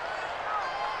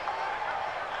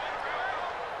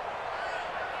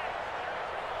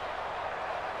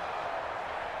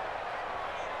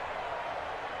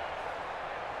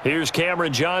 Here's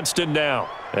Cameron Johnston now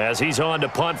as he's on to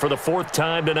punt for the 4th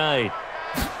time tonight.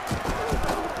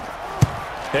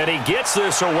 And he gets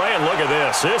this away, and look at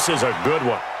this. This is a good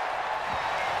one.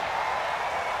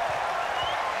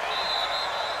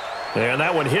 And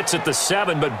that one hits at the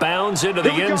 7, but bounds into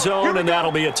the end zone, and that'll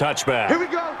be a touchback. Here we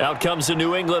go. Out comes the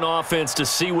New England offense to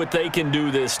see what they can do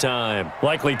this time.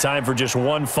 Likely time for just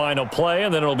one final play,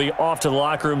 and then it'll be off to the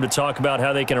locker room to talk about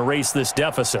how they can erase this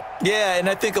deficit. Yeah, and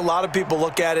I think a lot of people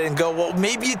look at it and go, well,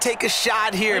 maybe you take a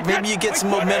shot here. Maybe you get some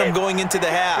momentum going into the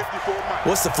half.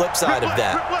 What's the flip side of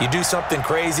that? You do something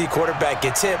crazy, quarterback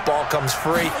gets hit, ball comes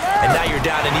free, and now you're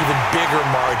down an even bigger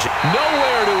margin.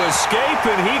 Nowhere to escape,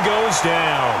 and he goes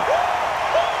down.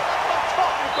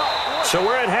 So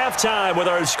we're at halftime with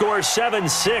our score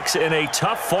 7-6 in a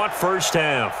tough-fought first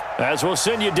half. As we'll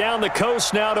send you down the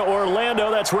coast now to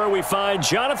Orlando, that's where we find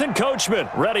Jonathan Coachman,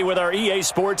 ready with our EA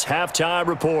Sports Halftime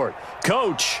Report.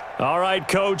 Coach. All right,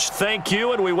 Coach, thank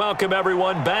you, and we welcome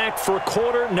everyone back for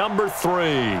quarter number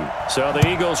 3. So the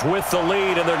Eagles with the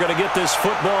lead, and they're going to get this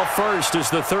football first as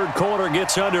the 3rd quarter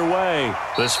gets underway.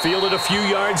 This fielded a few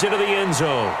yards into the end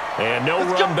zone. And no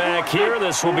run back here.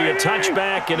 This will be a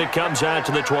touchback, and it comes out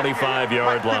to the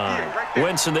 25-yard line.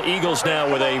 Wentz and the Eagles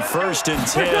now with a 1st and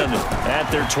 10 at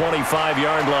their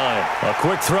 25-yard line. A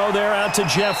quick throw there out to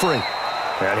Jeffrey.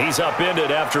 And he's upended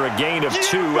after a gain of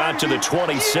 2 out to the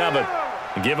 27.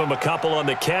 Give him a couple on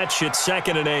the catch. It's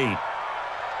 2nd and 8.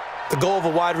 The goal of a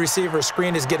wide receiver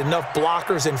screen is get enough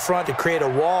blockers in front to create a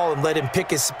wall and let him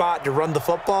pick his spot to run the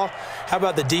football. How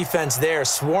about the defense there,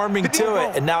 swarming to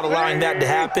it and not allowing that to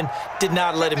happen? Did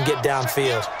not let him get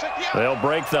downfield. They'll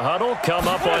break the huddle, come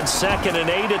up on 2nd and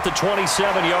 8 at the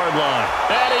 27-yard line.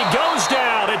 And he goes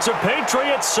down. It's a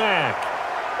Patriots sack.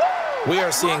 We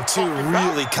are seeing 2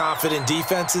 really confident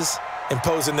defenses.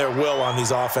 imposing their will on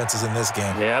these offenses in this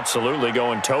game. Yeah, absolutely,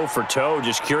 going toe for toe.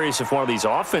 Just curious if one of these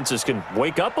offenses can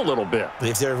wake up a little bit.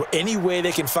 If there's any way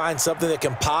they can find something that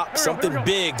can pop, something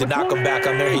big to knock them back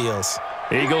on their heels.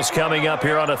 Eagles coming up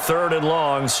here on a 3rd and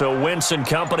long, so Wentz and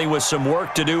company with some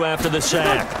work to do after the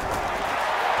sack.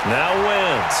 Now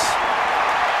Wentz.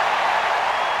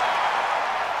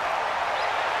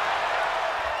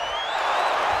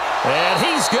 And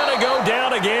he's going to go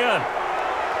down again.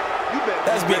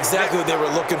 That'd be exactly what they were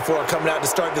looking for coming out to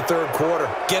start the 3rd quarter.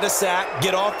 Get a sack,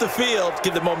 get off the field,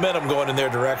 get the momentum going in their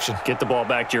direction. Get the ball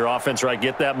back to your offense, right?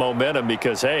 Get that momentum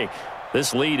because, hey,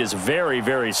 this lead is very,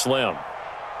 very slim.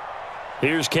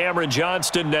 Here's Cameron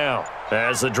Johnston now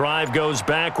as the drive goes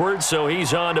backwards, so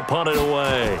he's on to punt it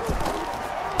away.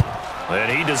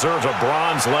 And he deserves a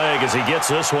bronze leg as he gets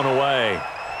this one away.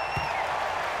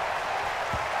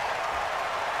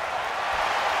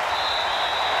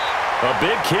 A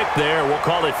big kick there. We'll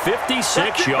call it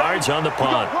 56 yards on the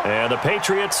punt. And the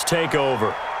Patriots take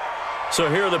over. So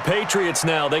here are the Patriots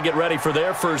now. They get ready for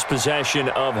their first possession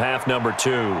of half number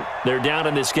 2. They're down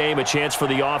in this game. A chance for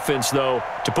the offense, though,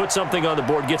 to put something on the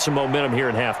board, get some momentum here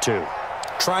in half 2.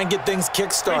 Try and get things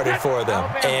kick-started for them.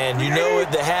 And you know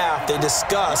at the half, they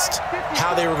discussed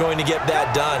how they were going to get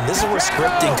that done. This is where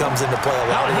scripting comes into play a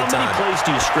lot of the time. How many plays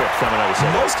do you script coming out of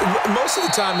the Most of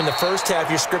the time in the first half,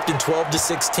 you're scripting 12 to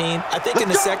 16. I think in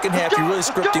the second half, you're really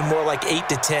scripting more like 8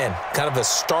 to 10. Kind of a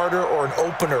starter or an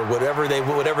opener,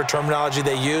 whatever terminology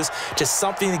they use, just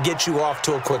something to get you off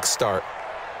to a quick start.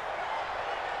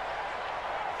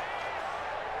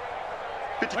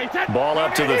 Ball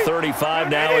up to the 35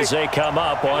 now as they come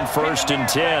up on 1st and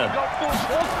 10.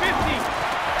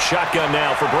 Shotgun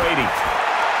now for Brady.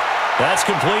 That's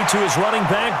complete to his running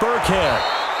back, Burkhead.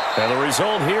 And the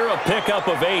result here, a pickup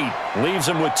of 8. Leaves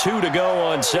him with 2 to go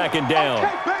on 2nd down.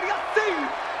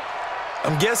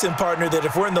 I'm guessing, partner, that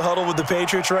if we're in the huddle with the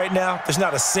Patriots right now, there's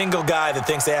not a single guy that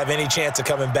thinks they have any chance of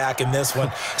coming back in this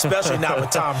one, especially not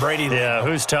with Tom Brady. Yeah,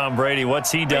 who's Tom Brady?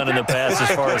 What's he done in the past as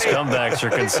far as comebacks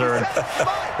are concerned?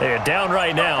 They're down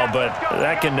right now, but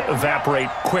that can evaporate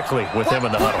quickly with him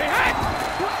in the huddle.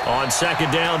 On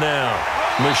 2nd down now,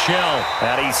 Michel,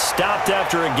 and he stopped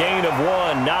after a gain of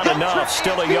 1. Not enough.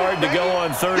 Still a yard to go on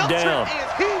 3rd down.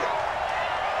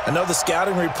 Another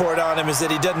scouting report on him is that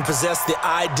he doesn't possess the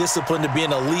eye discipline to be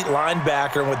an elite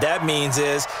linebacker. And what that means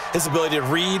is his ability to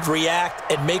read,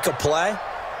 react, and make a play.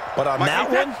 But on that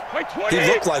one, he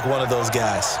looked like one of those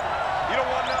guys. You don't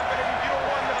want none, baby. You don't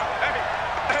want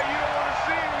none. Hey, you don't want to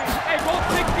see me. Hey, go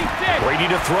 66. Brady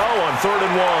to throw on 3rd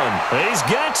and 1. He's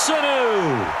got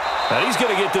Sanu. And he's going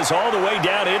to get this all the way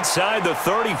down inside the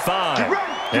 35.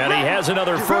 And he has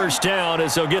another 1st down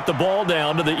as they'll get the ball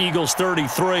down to the Eagles'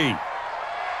 33.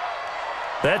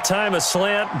 That time a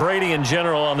slant, Brady in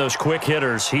general on those quick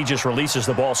hitters, he just releases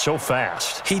the ball so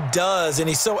fast. He does, and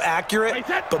he's so accurate,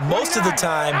 but most of the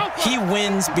time he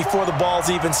wins before the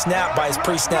ball's even snapped by his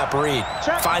pre-snap read.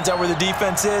 Finds out where the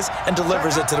defense is and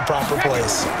delivers it to the proper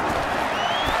place.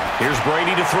 Here's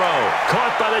Brady to throw.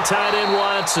 Caught by the tight end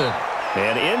Watson.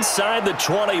 And inside the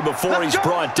 20 before he's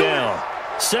brought down.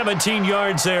 17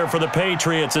 yards there for the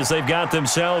Patriots as they've got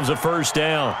themselves a 1st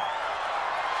down.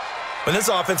 When this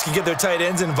offense can get their tight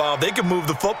ends involved, they can move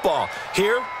the football.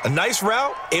 Here, a nice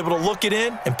route, able to look it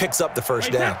in, and picks up the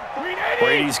 1st down.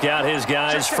 Brady's got his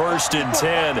guys 1st and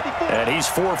 10, and he's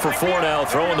 4 for 4 now,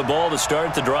 throwing the ball to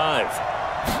start the drive.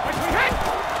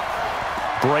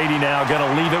 Brady now going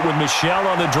to leave it with Michel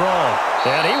on the draw,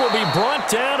 and he will be brought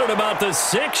down at about the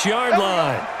 6-yard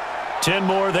line. 10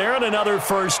 more there and another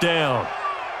 1st down.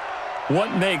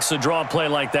 What makes a draw play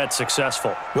like that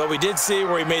successful? Well, we did see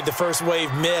where he made the first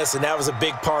wave miss, and that was a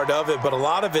big part of it. But a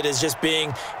lot of it is just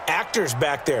being actors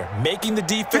back there, making the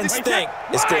defense think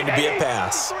it's going to be a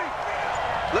pass.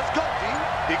 Let's go, D.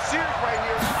 Big series right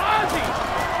here.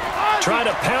 Trying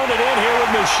to pound it in here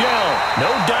with Michel.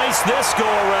 No dice this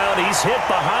go-around. He's hit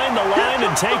behind the line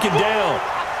and taken down.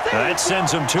 That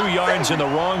sends him 2 yards in the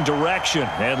wrong direction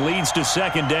and leads to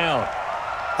 2nd down.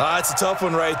 It's a tough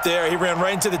one right there. He ran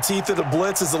right into the teeth of the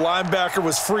blitz as the linebacker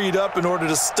was freed up in order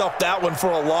to stuff that one for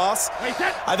a loss.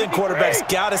 I think quarterbacks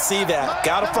got to see that.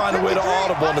 Got to find a way to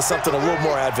audible into something a little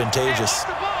more advantageous.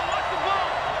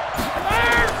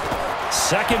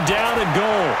 2nd down and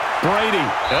goal. Brady,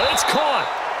 and it's caught.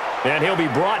 And he'll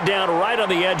be brought down right on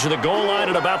the edge of the goal line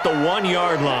at about the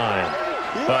 1-yard line.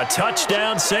 A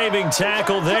touchdown-saving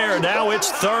tackle there. Now it's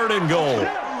 3rd and goal.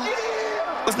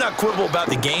 Let's not quibble about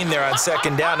the gain there on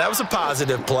 2nd down. That was a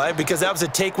positive play because that was a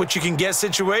take-what-you-can-get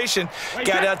situation.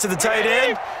 Got out to the tight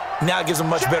end. Now it gives them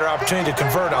a much better opportunity to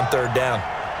convert on 3rd down.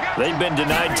 They've been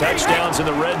denied touchdowns in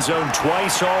the red zone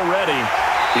twice already.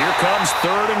 Here comes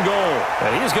 3rd and goal.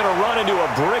 And he's going to run into a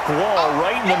brick wall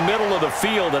right in the middle of the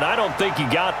field, and I don't think he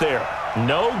got there.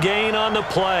 No gain on the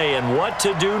play, and what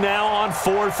to do now on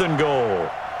 4th and goal.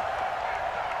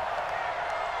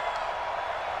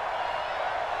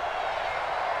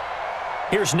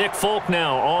 Here's Nick Folk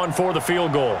now on for the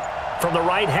field goal. From the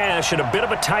right hash at a bit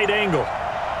of a tight angle.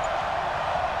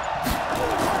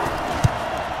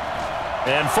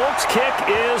 And Folk's kick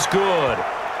is good.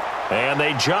 And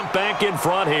they jump back in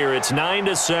front here. It's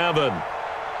 9-7.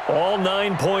 All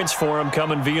 9 points for him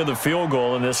coming via the field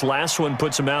goal, and this last one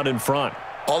puts him out in front.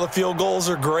 All the field goals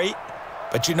are great,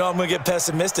 but you know I'm going to get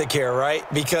pessimistic here, right?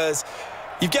 Because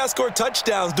you've got to score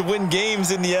touchdowns to win games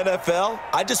in the NFL.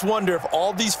 I just wonder if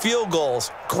all these field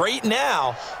goals, great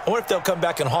now, I wonder if they'll come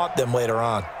back and haunt them later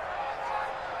on.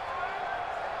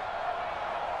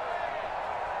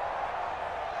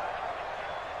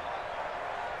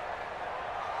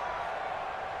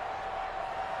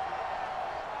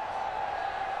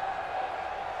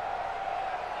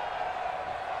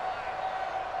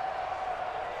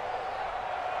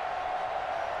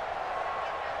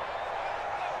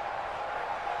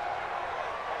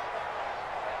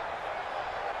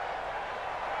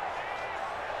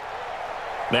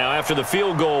 Now, after the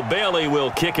field goal, Bailey will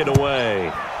kick it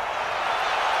away.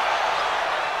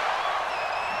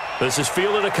 This is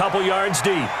fielded a couple yards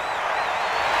deep.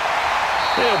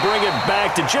 They'll bring it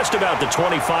back to just about the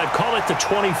 25. Call it the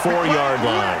 24-yard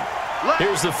line.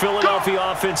 Here's the Philadelphia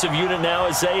offensive unit now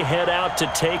as they head out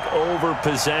to take over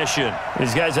possession.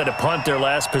 These guys had to punt their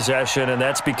last possession, and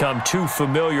that's become too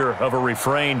familiar of a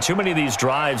refrain. Too many of these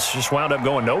drives just wound up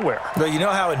going nowhere. Well, you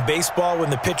know how in baseball when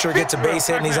the pitcher gets a base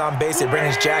hit and he's on base, they bring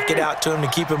his jacket out to him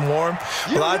to keep him warm?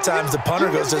 A lot of times the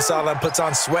punter goes to the sideline, puts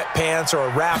on sweatpants or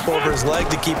a wrap over his leg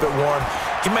to keep it warm.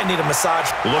 He might need a massage.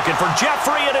 Looking for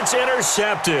Jeffrey, and it's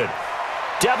intercepted.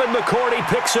 Devin McCourty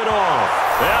picks it off,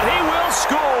 and he will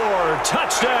score.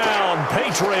 Touchdown,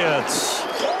 Patriots.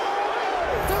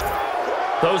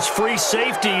 Those free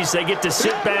safeties, they get to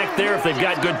sit back there if they've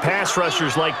got good pass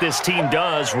rushers like this team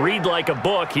does. Read like a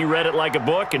book. He read it like a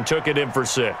book and took it in for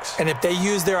 6. And if they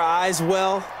use their eyes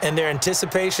well and their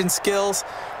anticipation skills,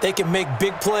 they can make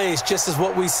big plays, just as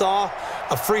what we saw,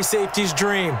 a free safety's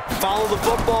dream. Follow the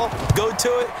football, go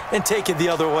to it, and take it the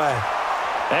other way.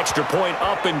 Extra point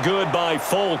up and good by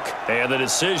Folk. And the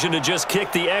decision to just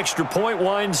kick the extra point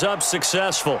winds up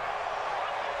successful.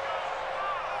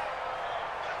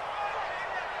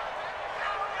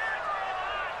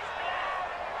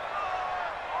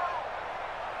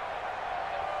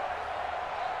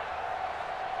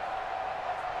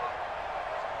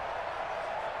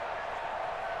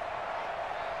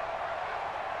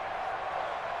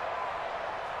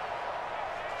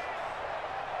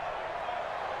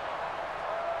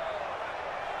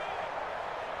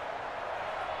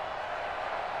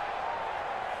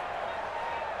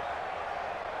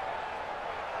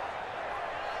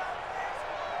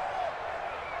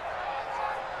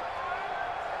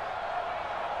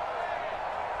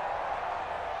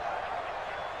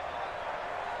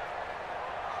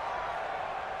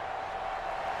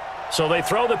 So they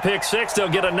throw the pick 6. They'll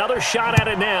get another shot at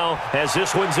it now as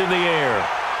this one's in the air.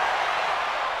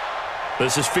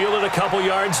 This is fielded a couple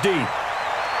yards deep.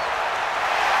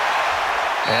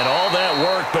 And all that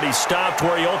work, but he stopped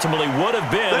where he ultimately would have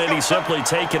been, and he's simply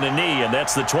taken a knee, and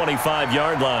that's the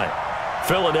 25-yard line.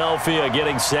 Philadelphia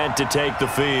getting set to take the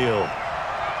field.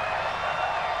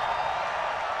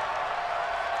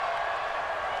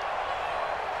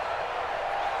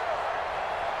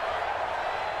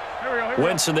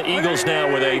 Wentz and the Eagles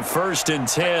now with a 1st and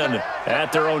 10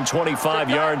 at their own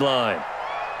 25-yard line.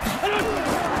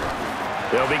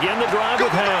 They'll begin the drive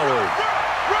with Howard.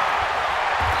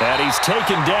 And he's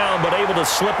taken down but able to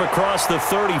slip across the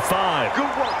 35.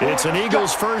 It's an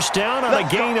Eagles 1st down on a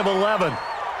gain of 11.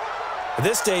 At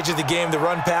this stage of the game, the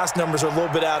run-pass numbers are a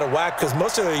little bit out of whack because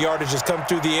most of the yardage has come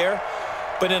through the air.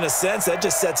 But in a sense, that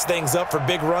just sets things up for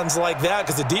big runs like that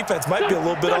because the defense might be a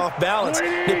little bit off balance.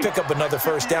 They pick up another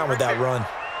 1st down with that run.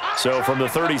 So from the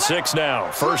 36 now,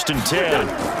 1st and 10.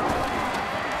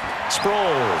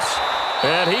 Sproles.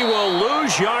 And he will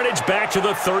lose yardage back to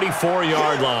the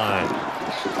 34-yard line.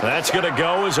 That's going to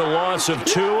go as a loss of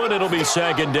 2, and it'll be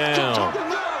 2nd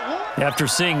down. After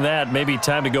seeing that, maybe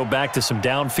time to go back to some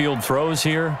downfield throws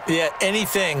here. Yeah,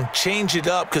 anything. Change it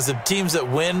up because the teams that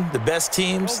win, the best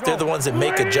teams, they're the ones that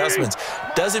make adjustments.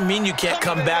 Doesn't mean you can't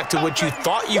come back to what you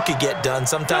thought you could get done.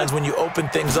 Sometimes when you open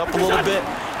things up a little bit,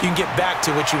 you can get back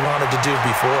to what you wanted to do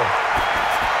before.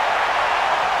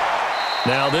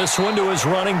 Now this one to his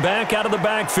running back out of the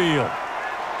backfield.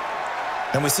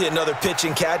 And we see another pitch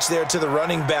and catch there to the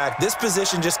running back. This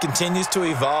position just continues to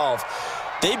evolve.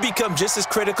 They become just as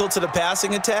critical to the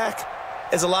passing attack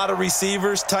as a lot of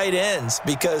receivers, tight ends,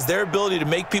 because their ability to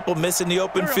make people miss in the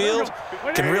open field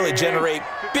can really generate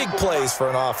big plays for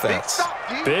an offense.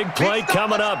 Big play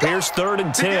coming up. Here's 3rd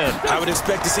and 10. I would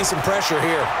expect to see some pressure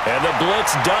here. And the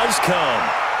blitz does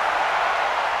come.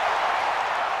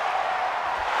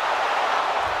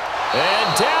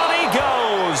 And down he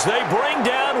goes. They bring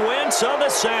down Wentz on the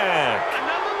sack.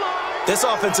 This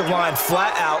offensive line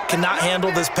flat out cannot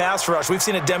handle this pass rush. We've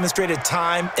seen it demonstrated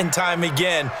time and time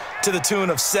again to the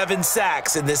tune of 7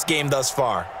 sacks in this game thus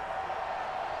far.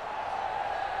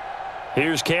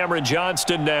 Here's Cameron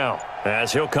Johnston now,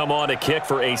 as he'll come on to kick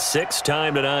for a 6th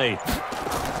time tonight.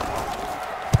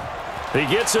 He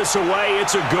gets us away.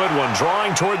 It's a good one,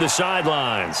 drawing toward the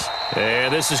sidelines.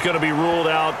 And this is going to be ruled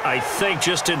out, I think,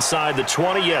 just inside the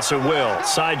 20. Yes, it will.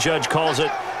 Side judge calls it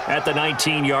at the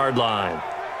 19-yard line.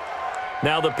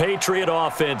 Now the Patriot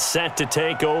offense set to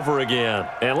take over again.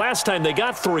 And last time they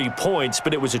got 3 points,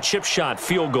 but it was a chip shot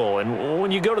field goal. And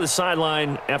when you go to the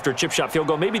sideline after a chip shot field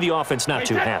goal, maybe the offense not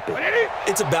too happy.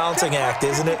 It's a balancing act,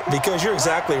 isn't it? Because you're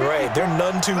exactly right. They're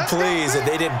none too pleased that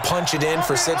they didn't punch it in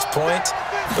for 6 points.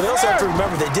 But they also have to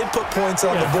remember they did put points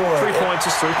on the board. 3 points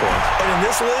is 3 points. And in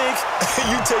this league,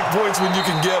 you take points when you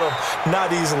can get them. Not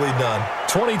easily done.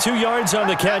 22 yards on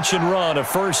the catch and run, a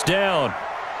 1st down.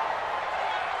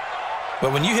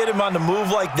 But when you hit him on the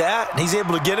move like that, and he's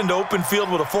able to get into open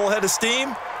field with a full head of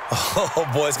steam, oh,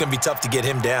 boy, it's going to be tough to get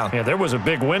him down. Yeah, there was a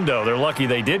big window. They're lucky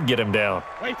they did get him down.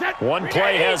 One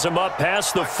play has him up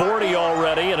past the 40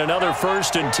 already, and another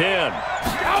 1st and 10.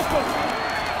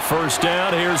 1st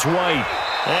down, here's White.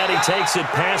 And he takes it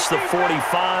past the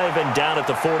 45 and down at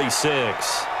the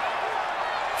 46.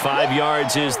 5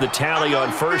 yards is the tally on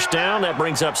 1st down. That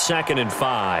brings up 2nd and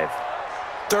 5.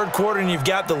 3rd quarter and you've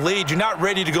got the lead. You're not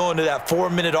ready to go into that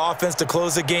 4-minute offense to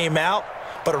close the game out,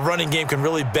 but a running game can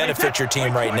really benefit your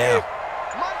team right now.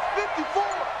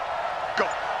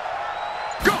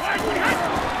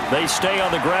 They stay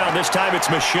on the ground. This time it's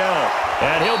Michelle.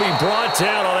 And he'll be brought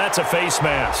down. Oh, that's a face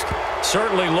mask.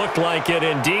 Certainly looked like it.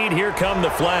 Indeed, here come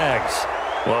the flags.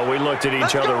 Well, we looked at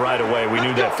each other right away. We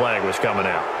knew that flag was coming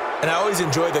out. And I always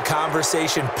enjoy the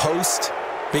conversation post,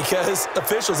 because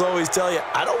officials always tell you,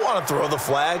 I don't want to throw the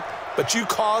flag, but you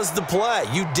caused the play.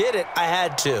 You did it. I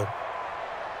had to.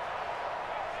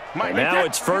 And now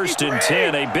it's 1st and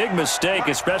 10. A big mistake,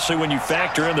 especially when you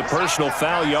factor in the personal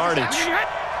foul yardage.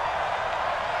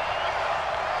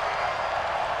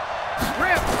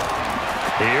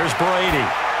 Here's Brady.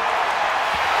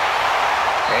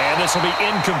 And this will be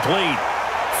incomplete.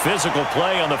 Physical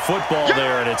play on the football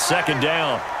there, and it's 2nd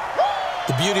down.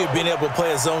 The beauty of being able to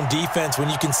play a zone defense when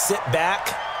you can sit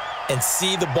back and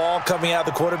see the ball coming out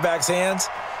of the quarterback's hands,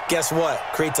 guess what?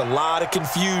 Creates a lot of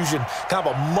confusion, kind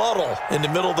of a muddle in the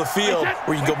middle of the field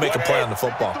where you can go make a play on the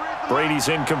football. Brady's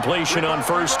incompletion on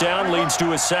 1st down leads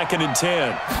to a 2nd and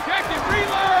 10.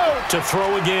 To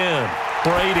throw again.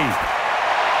 Brady.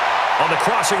 On the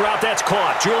crossing route, that's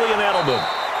caught. Julian Edelman.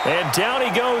 And down he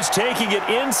goes, taking it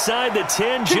inside the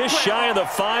 10, just shy of the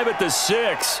 5 at the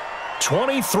 6.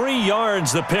 23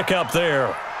 yards the pickup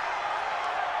there.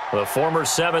 The former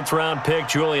 7th-round pick,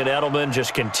 Julian Edelman,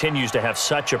 just continues to have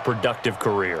such a productive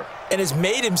career. And has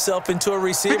made himself into a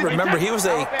receiver. Remember, he was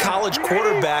a college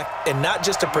quarterback, and not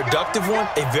just a productive one,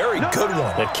 a very good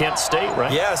one. At Kent State,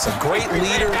 right? Yes, a great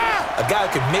leader, a guy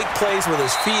who could make plays with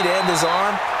his feet and his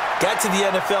arm. Got to the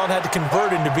NFL and had to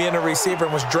convert into being a receiver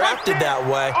and was drafted that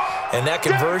way. And that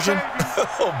conversion,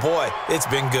 oh boy, it's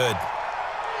been good.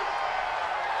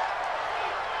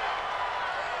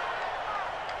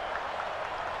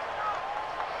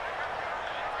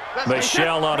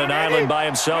 Michelle on an island by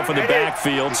himself in the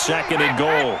backfield, 2nd and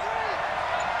goal.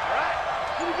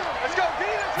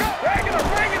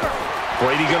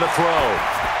 Brady going to throw.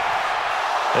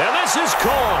 And this is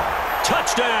caught.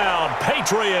 Touchdown,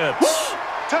 Patriots.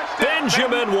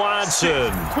 Benjamin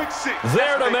Watson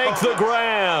there to make the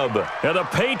grab. And the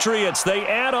Patriots, they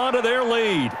add on to their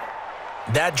lead.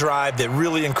 That drive that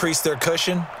really increased their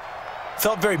cushion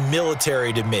felt very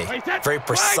military to me. Very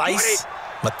precise,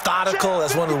 methodical.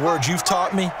 That's one of the words you've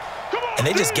taught me. And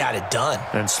they just got it done.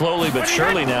 And slowly but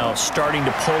surely now starting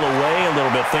to pull away a little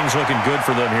bit. Things looking good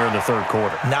for them here in the 3rd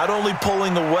quarter. Not only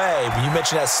pulling away, but you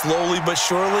mentioned that slowly but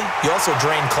surely. You also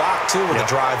drain clock, too, with a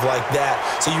drive like that.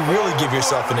 So you really give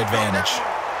yourself an advantage.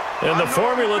 And the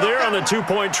formula there on the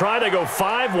two-point try, they go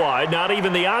 5 wide. Not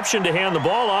even the option to hand the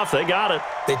ball off. They got it.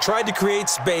 They tried to create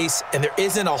space, and there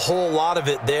isn't a whole lot of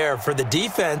it there. For the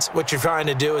defense, what you're trying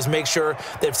to do is make sure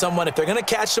that if they're going to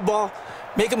catch the ball,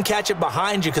 make them catch it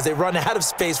behind you because they run out of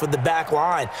space with the back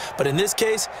line. But in this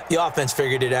case, the offense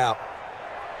figured it out.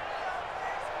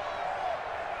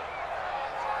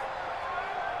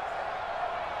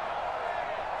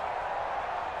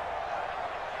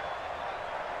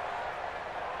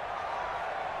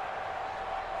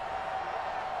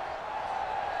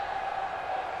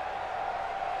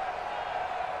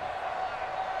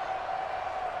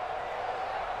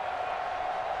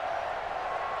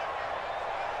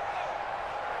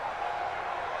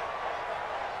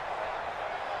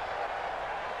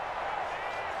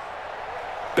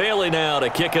 Bailey now to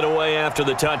kick it away after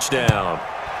the touchdown.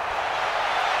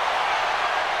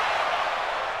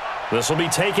 This will be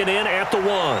taken in at the 1.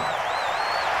 And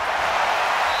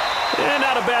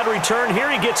not a bad return here.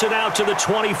 He gets it out to the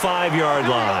 25-yard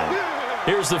line.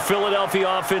 Here's the Philadelphia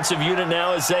offensive unit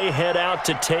now as they head out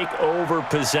to take over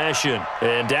possession.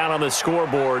 And down on the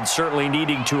scoreboard, certainly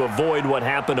needing to avoid what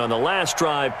happened on the last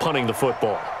drive, punting the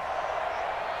football.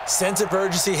 Sense of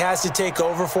urgency has to take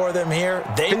over for them here.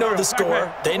 They know the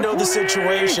score. They know the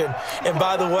situation. And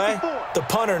by the way, the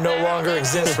punter no longer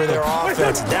exists for their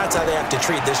offense. That's how they have to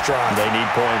treat this drive. They need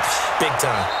points. Big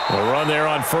time. The run there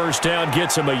on first down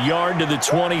gets him a yard to the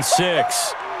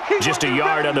 26. Just a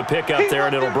yard on the pickup there,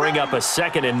 and it'll bring up a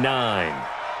 2nd and 9.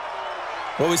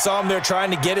 Well, we saw him there trying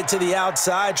to get it to the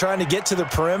outside, trying to get to the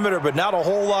perimeter, but not a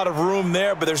whole lot of room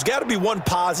there. But there's got to be one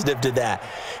positive to that.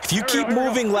 If you keep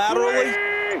moving laterally,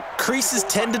 creases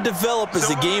tend to develop as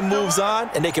the game moves on,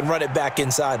 and they can run it back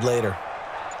inside later.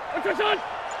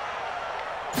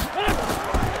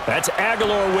 That's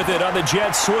Aguilar with it on the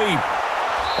jet sweep.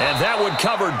 And that one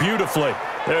covered beautifully.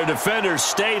 Their defenders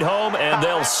stayed home, and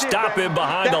they'll stop him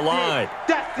behind the line.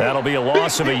 That'll be a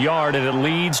loss of a yard, and it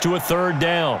leads to a 3rd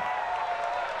down.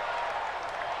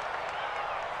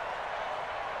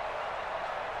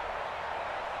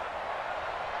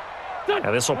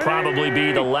 Now this will probably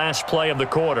be the last play of the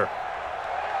quarter.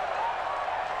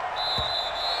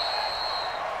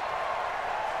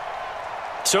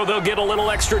 So they'll get a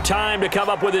little extra time to come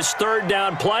up with his 3rd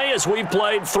down play as we've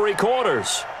played 3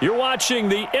 quarters. You're watching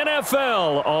the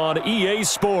NFL on EA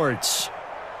Sports.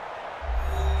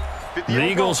 The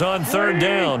Eagles on 3rd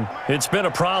down. It's been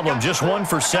a problem. Just 1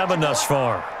 for 7 thus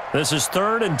far. This is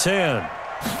 3rd and 10.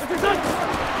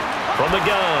 From the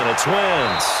gun, it's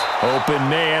Wentz. Open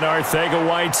man,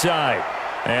 Arcega-Whiteside.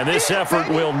 And this effort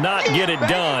will not get it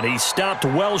done. He stopped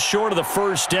well short of the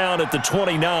 1st down at the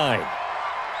 29.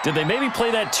 Did they maybe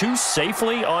play that too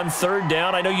safely on 3rd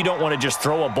down? I know you don't want to just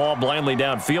throw a ball blindly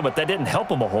downfield, but that didn't help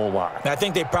them a whole lot. I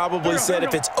think they probably said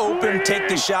if it's open, take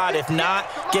the shot. If not,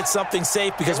 get something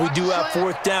safe because we do have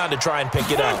 4th down to try and pick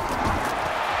it up.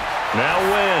 Now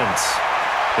Wentz.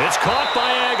 It's caught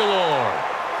by Aguilar.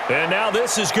 And now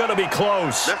this is going to be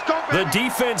close. The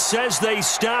defense says they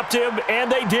stopped him, and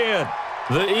they did.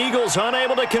 The Eagles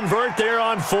unable to convert there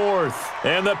on 4th.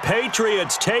 And the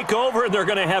Patriots take over, and they're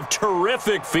going to have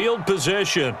terrific field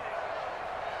position.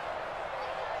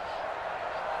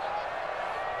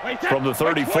 From the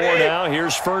 34 now,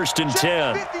 here's 1st and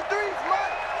 10.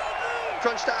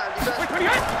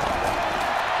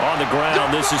 On the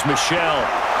ground, this is Michel.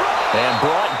 And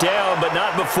brought down, but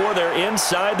not before they're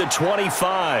inside the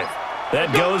 25.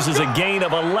 That goes as a gain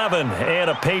of 11 and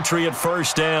a Patriot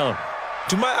 1st down.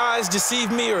 Do my eyes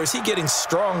deceive me, or is he getting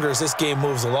stronger as this game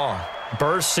moves along?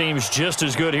 Burst seems just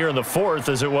as good here in the 4th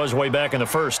as it was way back in the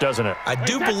 1st, doesn't it? I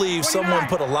do believe someone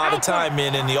put a lot of time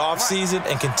in the offseason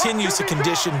and continues to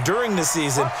condition during the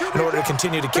season in order to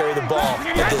continue to carry the ball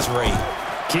at this rate.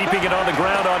 Keeping it on the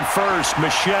ground on 1st,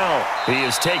 Michel. He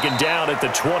is taken down at the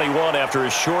 21 after a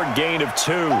short gain of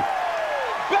 2.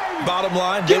 Bottom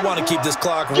line, they want to keep this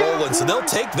clock rolling, so they'll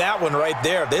take that one right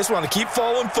there. They just want to keep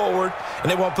falling forward,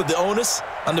 and they want to put the onus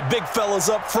on the big fellas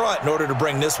up front in order to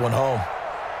bring this one home.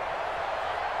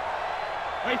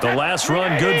 The last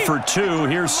run good for 2.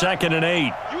 Here's 2nd and 8. You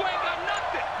ain't got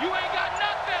nothing. You ain't got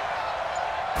nothing.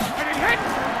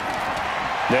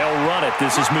 They'll run it.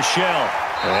 This is Michel.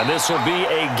 And this will be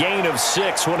a gain of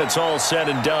 6 when it's all said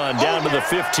and done. Down to the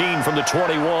 15 from the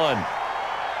 21.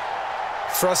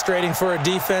 Frustrating for a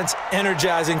defense,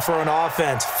 energizing for an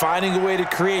offense. Finding a way to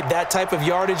create that type of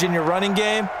yardage in your running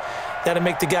game, that'll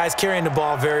make the guys carrying the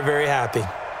ball very, very happy.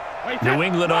 New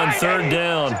England on 3rd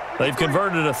down. They've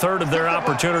converted a 1/3 of their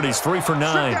opportunities, 3 for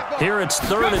 9. Here it's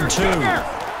 3rd and 2.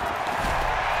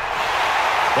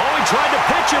 Oh, he tried to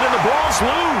pitch it, and the ball's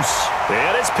loose.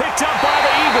 And it's picked up by the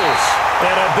Eagles.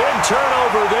 And a big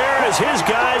turnover there as his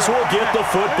guys will get the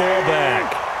football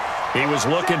back. He was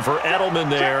looking for Edelman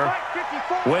there.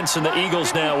 Wentz and the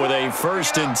Eagles now with a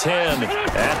 1st and 10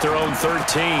 at their own 13.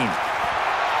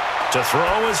 To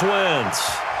throw is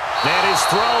Wentz. And his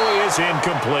throw is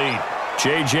incomplete.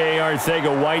 J.J.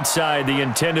 Arcega-Whiteside, the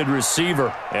intended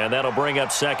receiver. And that'll bring up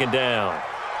 2nd down.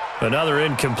 Another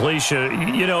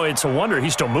incompletion. You know, it's a wonder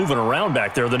he's still moving around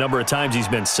back there the number of times he's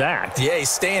been sacked. Yeah,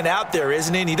 he's staying out there,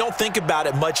 isn't he? And you don't think about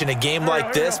it much in a game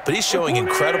like this, but he's showing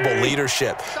incredible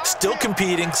leadership. Still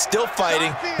competing, still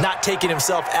fighting, not taking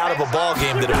himself out of a ball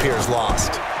game that appears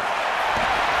lost.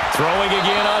 Throwing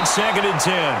again on 2nd and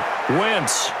 10.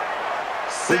 Wentz.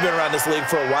 We've been around this league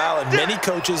for a while, and many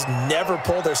coaches never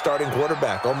pull their starting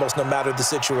quarterback, almost no matter the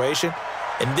situation.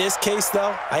 In this case,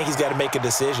 though, I think he's got to make a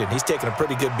decision. He's taking a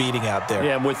pretty good beating out there.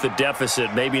 Yeah, and with the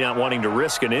deficit, maybe not wanting to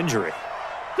risk an injury.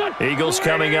 Eagles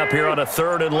coming up here on a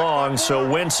 3rd and long, so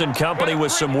Wentz and company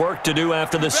with some work to do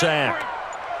after the sack.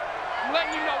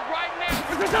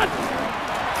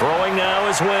 Throwing now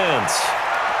is Wentz.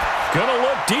 Gonna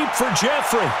look deep for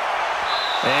Jeffrey.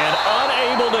 And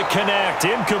unable to connect,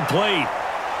 incomplete.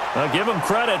 I'll give them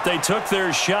credit, they took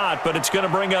their shot, but it's going to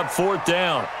bring up 4th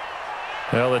down.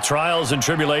 Well, the trials and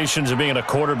tribulations of being a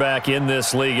quarterback in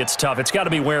this league, it's tough. It's got to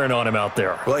be wearing on him out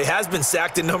there. Well, he has been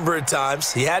sacked a number of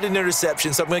times. He had an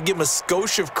interception, so I'm going to give him a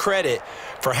skosh of credit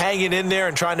for hanging in there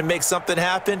and trying to make something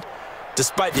happen,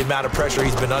 despite the amount of pressure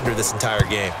he's been under this entire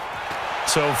game.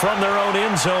 So from their own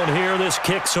end zone here, this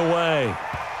kicks away.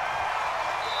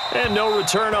 And no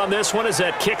return on this one as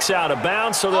that kicks out of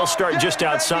bounds, so they'll start just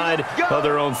outside of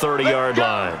their own 30-yard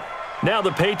line. Now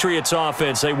the Patriots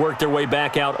offense, they work their way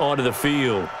back out onto the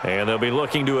field. And they'll be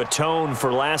looking to atone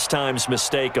for last time's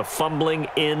mistake of fumbling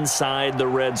inside the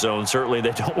red zone. Certainly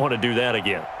they don't want to do that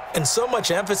again. And so much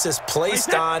emphasis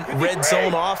placed on red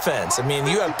zone offense. I mean,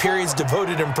 you have periods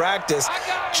devoted in practice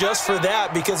just for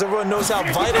that because everyone knows how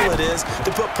vital it is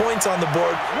to put points on the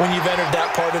board when you've entered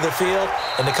that part of the field.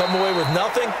 And to come away with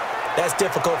nothing, that's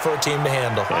difficult for a team to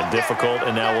handle. And difficult,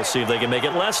 and now we'll see if they can make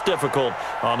it less difficult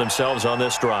on themselves on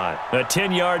this drive. A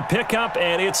 10-yard pickup,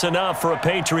 and it's enough for a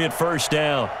Patriot 1st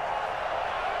down.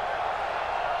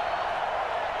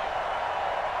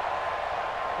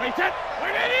 Wait, set.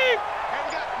 Wait, Eddie. And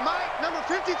we got Mike, number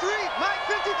 53. Mike,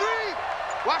 53.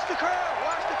 Watch the curl.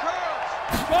 Watch the curls.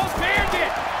 Both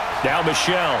bandit. Now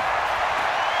Michelle.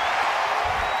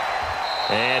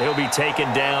 And he'll be taken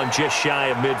down just shy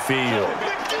of midfield.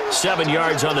 7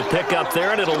 yards on the pickup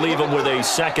there, and it'll leave him with a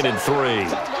 2nd and 3.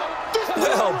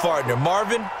 Well, partner,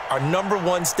 Marvin, our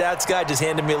 #1 stats guy, just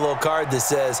handed me a little card that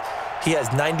says he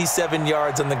has 97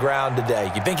 yards on the ground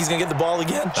today. You think he's going to get the ball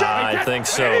again? I think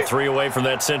so. 3 away from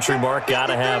that century mark. Got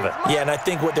to have it. Yeah, and I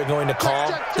think what they're going to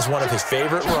call is one of his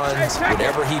favorite runs,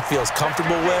 whatever he feels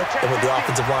comfortable with, and what the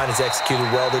offensive line has executed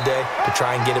well today to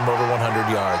try and get him over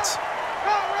 100 yards.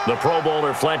 The Pro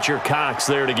Bowler Fletcher Cox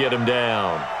there to get him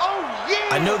down.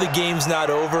 I know the game's not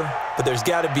over, but there's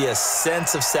got to be a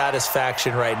sense of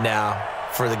satisfaction right now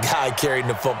for the guy carrying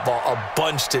the football a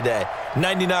bunch today.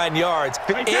 99 yards,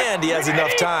 and he has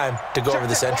enough time to go over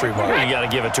the century mark. Well, you got to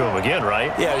give it to him again,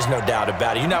 right? Yeah, there's no doubt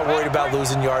about it. You're not worried about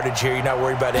losing yardage here. You're not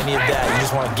worried about any of that. You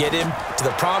just want to get him to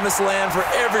the promised land for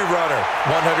every runner,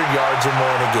 100 yards or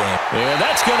more in a game. And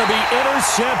that's going to be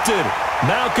intercepted.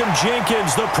 Malcolm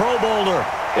Jenkins, the Pro Bowler,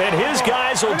 and his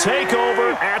guys will take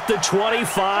over at the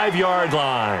 25-yard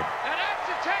line.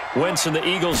 Wentz and the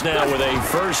Eagles now with a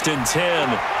 1st and 10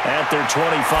 at their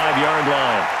 25-yard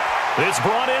line. It's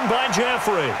brought in by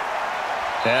Jeffrey.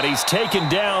 And he's taken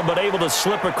down but able to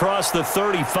slip across the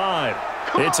 35.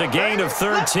 It's a gain of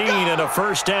 13 and a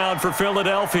 1st down for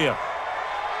Philadelphia.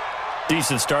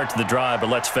 Decent start to the drive, but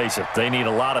let's face it, they need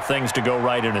a lot of things to go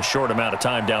right in a short amount of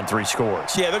time, down 3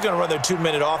 scores. Yeah, they're going to run their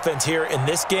 2-minute offense here in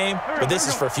this game, but this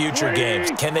is for future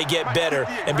games. Can they get better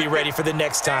and be ready for the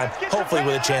next time, hopefully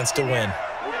with a chance to win?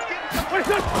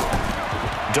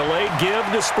 Delayed give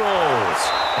to Sproles.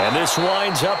 And this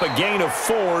winds up a gain of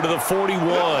 4 to the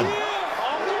 41.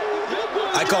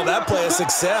 I call that play a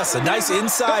success. A nice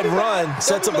inside run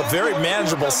sets up a very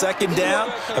manageable 2nd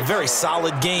down, a very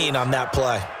solid gain on that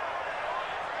play.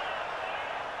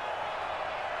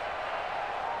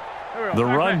 The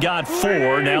run got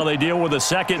 4. Now they deal with a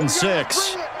 2nd and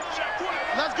 6.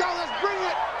 Let's go. Let's bring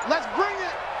it. Let's bring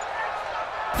it.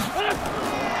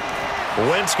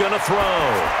 Wentz going to throw.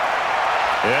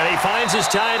 And he finds his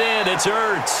tight end. It's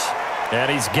Ertz.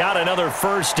 And he's got another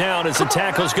 1st down as the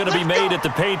tackle's going to be made at the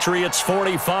Patriots'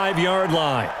 45-yard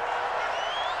line.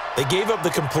 They gave up the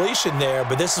completion there,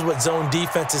 but this is what zone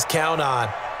defenses count on.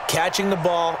 Catching the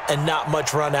ball and not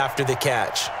much run after the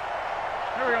catch.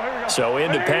 So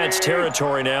into Pat's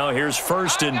territory now. Here's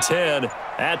 1st and 10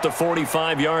 at the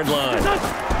 45-yard line.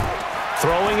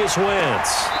 Throwing is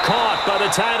Wentz. Caught by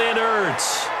the tight end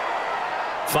Ertz.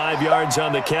 5 yards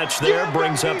on the catch there.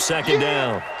 Brings up 2nd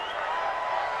down.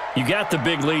 You got the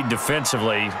big lead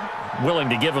defensively. Willing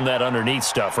to give them that underneath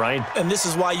stuff, right? And this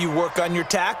is why you work on your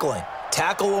tackling.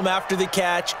 Tackle them after the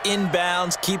catch,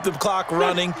 inbounds, keep the clock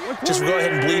running. Just go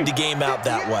ahead and bleed the game out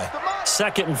that way.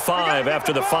 2nd and 5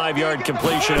 after the 5-yard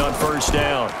completion on 1st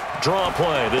down. Draw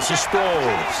play. This is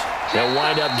Sproles. They'll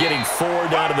wind up getting 4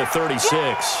 down to the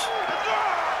 36.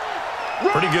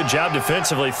 Pretty good job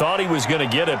defensively. Thought he was going to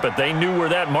get it, but they knew where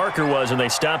that marker was, and they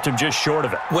stopped him just short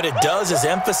of it. What it does is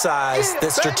emphasize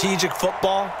that strategic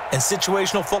football and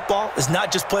situational football is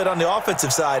not just played on the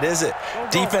offensive side, is it?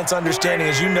 Defense understanding,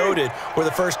 as you noted, where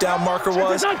the 1st down marker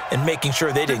was and making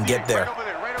sure they didn't get there.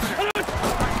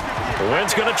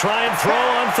 Wentz going to try and throw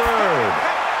on 3rd.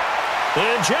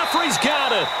 And Jeffrey's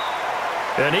got it.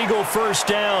 An Eagle 1st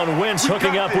down. Wentz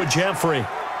hooking up with Jeffrey.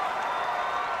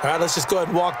 All right, let's just go ahead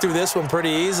and walk through this one pretty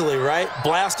easily, right?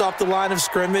 Blast off the line of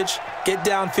scrimmage, get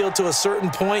downfield to a certain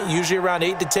point, usually around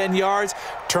 8 to 10 yards,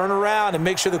 turn around and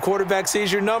make sure the quarterback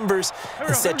sees your numbers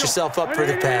and set yourself up for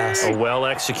the pass. A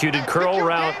well-executed curl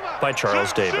route by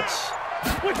Charles Davis.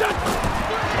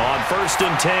 On 1st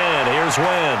and 10, here's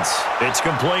Wentz. It's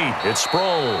complete. It's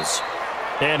Sproles.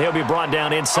 And he'll be brought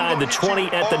down inside the 20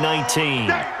 at the 19.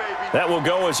 That will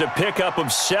go as a pickup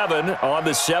of 7 on the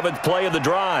 7th play of the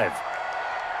drive.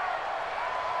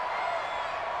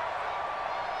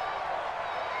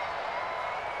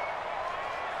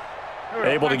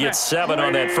 Able to get 7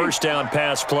 on that 1st down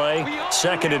pass play.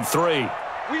 2nd and 3.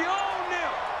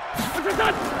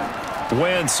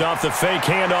 Wentz off the fake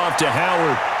handoff to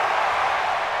Howard.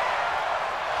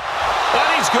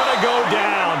 And he's going to go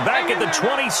down. Back at the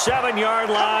 27-yard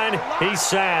line. He's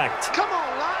sacked.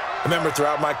 I remember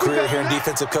throughout my career hearing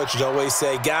defensive coaches always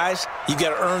say, guys, you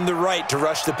got to earn the right to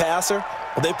rush the passer.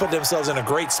 Well, they put themselves in a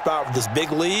great spot with this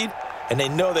big lead, and they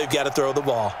know they've got to throw the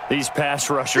ball. These pass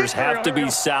rushers have to be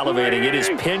salivating. It is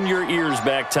pin your ears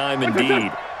back time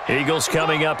indeed. Eagles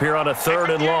coming up here on a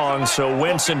 3rd and long, so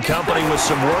Wentz and company with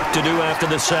some work to do after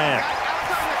the sack.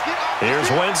 Here's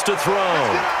Wentz to throw,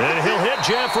 and he'll hit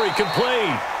Jeffrey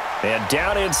complete. And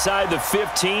down inside the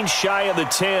 15, shy of the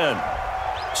 10.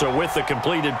 So with the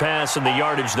completed pass and the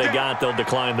yardage they got, they'll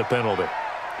decline the penalty.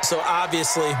 So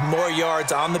obviously more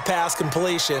yards on the pass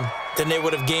completion than they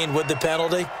would have gained with the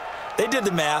penalty. They did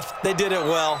the math, they did it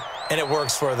well, and it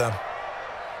works for them.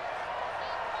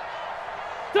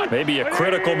 Maybe a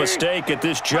critical mistake at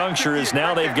this juncture is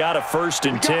now they've got a 1st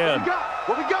and 10.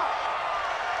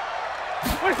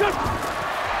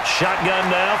 Shotgun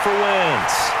now for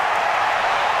Wentz.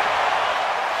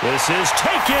 This is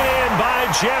taken in by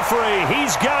Jeffrey.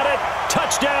 He's got it.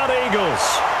 Touchdown,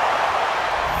 Eagles.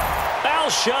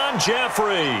 Alshon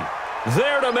Jeffrey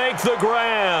there to make the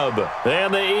grab.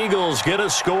 And the Eagles get a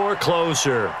score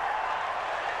closer.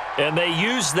 And they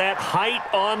use that height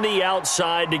on the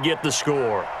outside to get the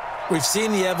score. We've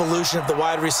seen the evolution of the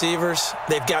wide receivers.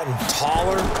 They've gotten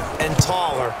taller and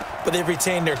taller, but they've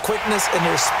retained their quickness and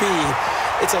their speed.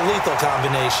 It's a lethal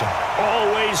combination.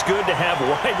 Always good to have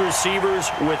wide receivers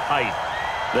with height.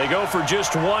 They go for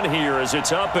just 1 here as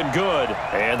it's up and good.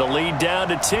 And the lead down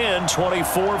to 10,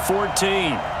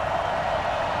 24-14.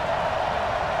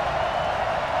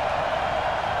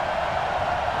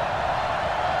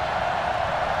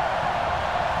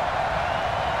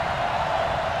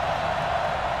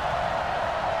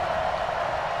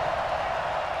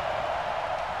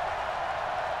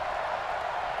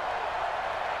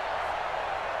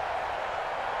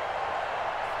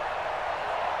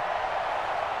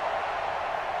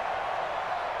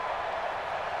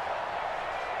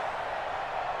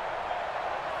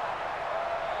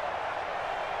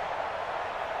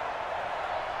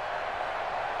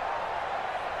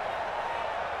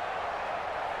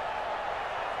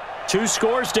 Two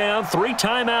scores down, 3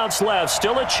 timeouts left.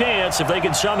 Still a chance if they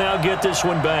can somehow get this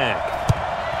one back.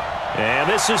 And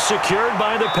this is secured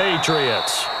by the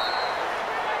Patriots.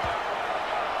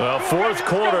 Well, 4th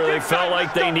quarter, they felt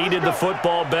like they needed the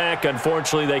football back.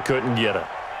 Unfortunately, they couldn't get it.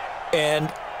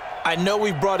 And I know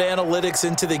we brought analytics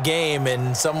into the game,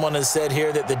 and someone has said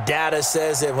here that the data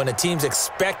says that when a team's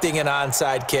expecting an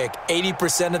onside kick,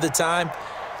 80% of the time,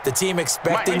 the team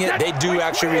expecting it, they do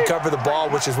actually recover the ball,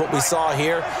 which is what we saw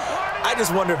here. I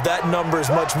just wonder if that number is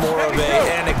much more of an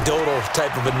anecdotal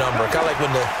type of a number. Kind of like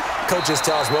when the coaches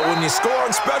tell us, well, when you score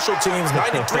on special teams,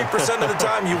 93% of the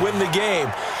time you win the game.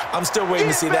 I'm still waiting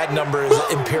to see that number is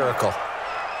empirical.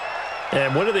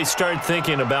 And when do they start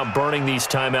thinking about burning these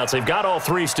timeouts? They've got all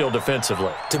three still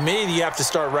defensively. To me, you have to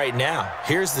start right now.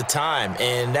 Here's the time,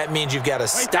 and that means you've got to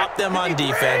stop them on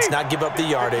defense, not give up the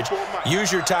yardage,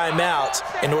 use your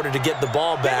timeouts in order to get the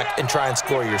ball back and try and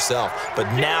score yourself.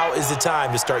 But now is the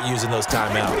time to start using those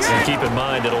timeouts. And keep in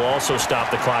mind, it'll also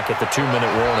stop the clock at the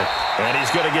 2-minute warning. And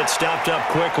he's going to get stopped up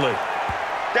quickly.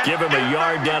 Give him a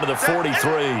yard down to the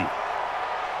 43.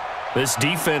 This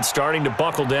defense starting to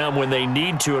buckle down when they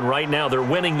need to, and right now they're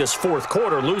winning this fourth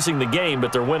quarter, losing the game,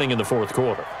 but they're winning in the fourth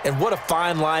quarter. And what a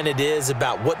fine line it is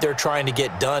about what they're trying to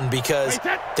get done, because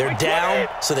they're down,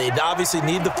 so they obviously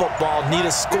need the football, need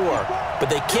a score, but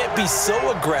they can't be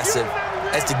so aggressive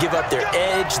as to give up their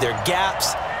edge, their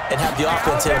gaps, and have the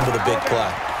offense hit them with a big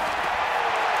play.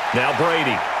 Now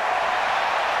Brady.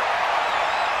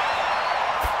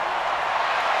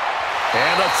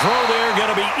 And the throw there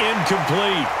going to be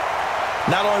incomplete.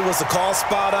 Not only was the call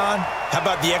spot on, how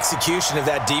about the execution of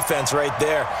that defense right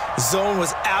there? Zone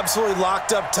was absolutely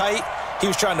locked up tight. He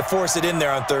was trying to force it in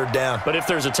there on third down. But if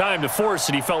there's a time to force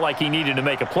it, he felt like he needed to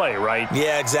make a play, right?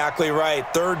 Yeah, exactly right.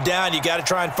 Third down, you got to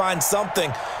try and find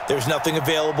something. There's nothing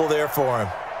available there for him.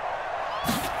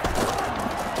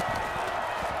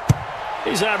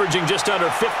 He's averaging just under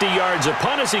 50 yards a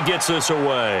punt as he gets this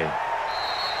away.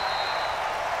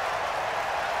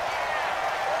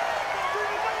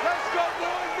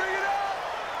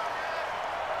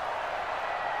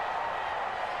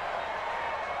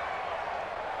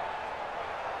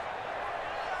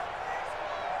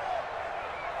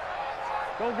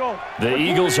 The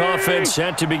Eagles offense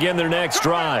set to begin their next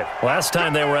drive. Last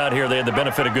time they were out here, they had the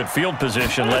benefit of good field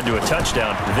position, led to a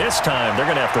touchdown. This time, they're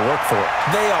going to have to work for it.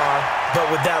 They are, but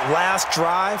with that last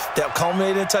drive that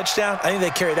culminated in a touchdown, I think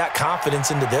they carry that confidence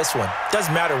into this one.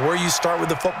 Doesn't matter where you start with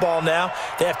the football now,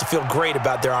 they have to feel great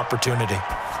about their opportunity.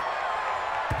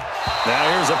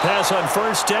 Now here's a pass on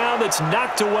first down that's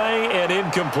knocked away and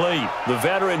incomplete. The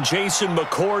veteran Jason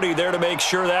McCourty there to make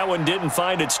sure that one didn't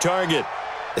find its target.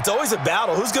 It's always a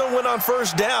battle. Who's going to win on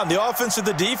first down, the offense or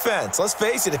the defense? Let's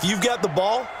face it, if you've got the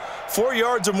ball, 4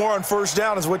 yards or more on first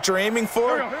down is what you're aiming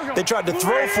for. They tried to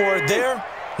throw for it there.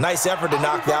 Nice effort to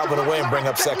knock that one away and bring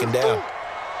up second down.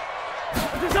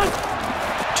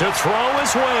 To throw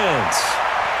is Wentz.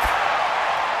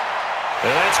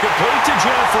 And that's complete to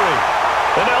Jeffrey.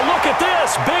 And now look at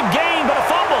this. Big gain, but a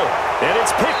fumble. And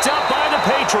it's picked up by the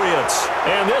Patriots.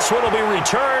 And this one will be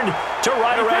returned to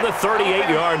right around the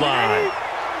 38-yard line.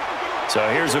 So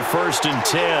here's a 1st and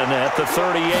 10 at the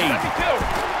 38.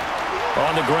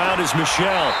 On the ground is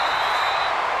Michel.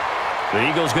 The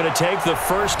Eagles going to take the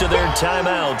first of their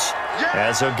timeouts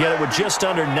as they'll get it with just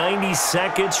under 90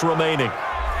 seconds remaining.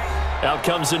 Out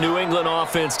comes the New England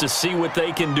offense to see what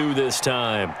they can do this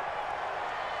time.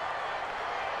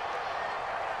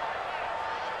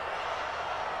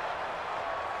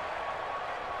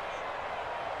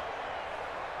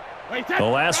 The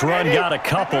last run got a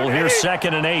couple. Here's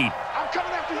 2nd and 8. I'm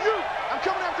coming after you. I'm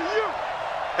coming after you.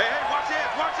 Hey, watch it,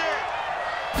 watch it.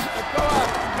 Let's go up.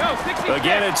 No, 60.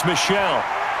 Again, it's Michel.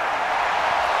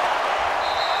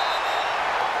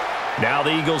 Now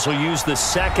the Eagles will use the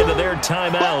second of their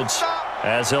timeouts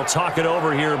as they'll talk it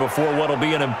over here before what will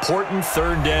be an important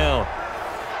third down.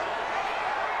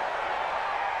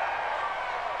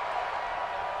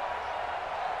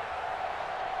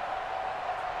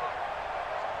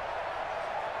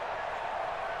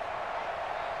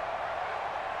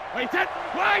 Wait, set,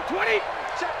 wide, 20.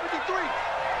 Check 53.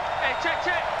 Hey, check.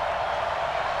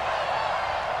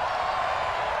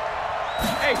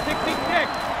 Hey, 66.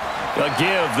 A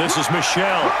give. This is Michel.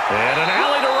 And an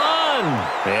alley to run.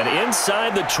 And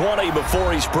inside the 20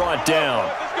 before he's brought down.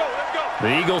 Let's go.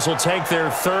 The Eagles will take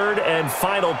their third and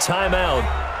final timeout.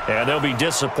 And they'll be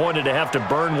disappointed to have to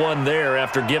burn one there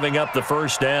after giving up the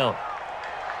first down.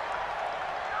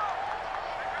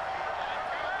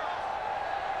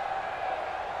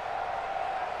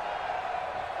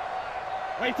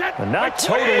 And not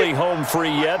totally home free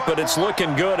yet, but it's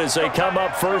looking good as they come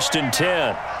up 1st and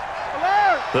 10.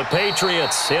 The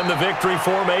Patriots in the victory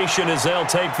formation as they'll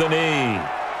take the knee.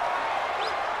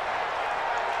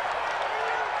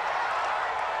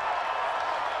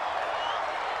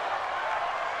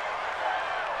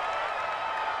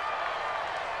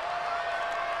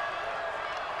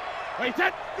 Wait,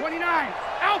 set, 29.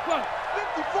 Alpha,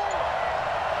 54.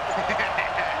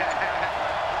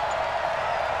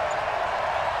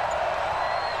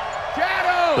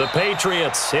 The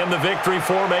Patriots in the victory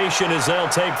formation as they'll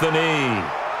take the knee.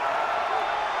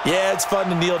 Yeah, it's fun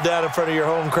to kneel down in front of your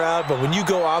home crowd, but when you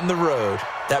go on the road,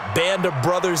 that band of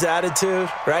brothers attitude,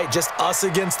 right, just us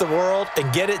against the world,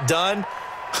 and get it done,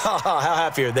 How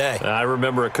happy are they? I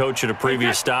remember a coach at a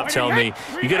previous stop telling me,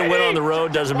 you get a win on the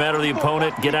road, doesn't matter the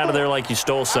opponent, get out of there like you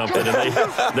stole something. And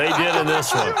they did in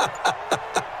this one.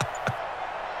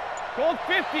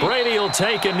 Brady will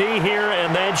take a knee here,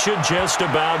 and that should just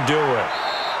about do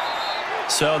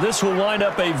it. So this will wind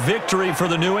up a victory for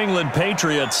the New England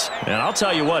Patriots. And I'll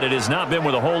tell you what, it has not been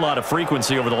with a whole lot of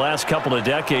frequency over the last couple of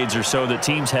decades or so that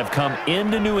teams have come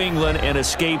into New England and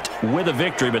escaped with a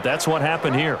victory, but that's what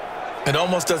happened here. It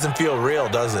almost doesn't feel real,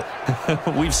 does it?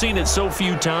 We've seen it so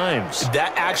few times.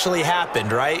 That actually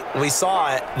happened, right? We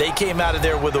saw it. They came out of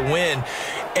there with a win.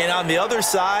 And on the other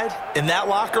side, in that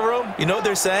locker room, you know what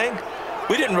they're saying?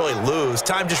 We didn't really lose.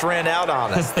 Time just ran out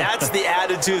on us. That's the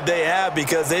attitude they have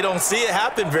because they don't see it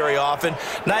happen very often,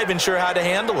 not even sure how to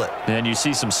handle it. And you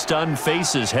see some stunned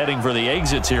faces heading for the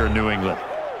exits here in New England.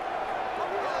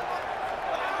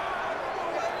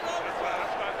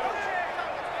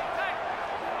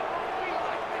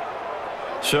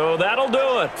 So that'll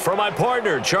do it. For my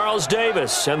partner, Charles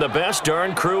Davis, and the best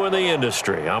darn crew in the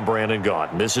industry, I'm Brandon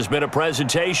Gaudin. This has been a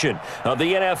presentation of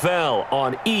the NFL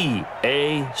on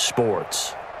EA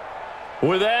Sports.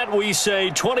 With that, we say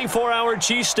 24-hour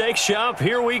cheesesteak shop,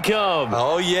 here we come.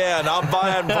 Oh, yeah, and I'm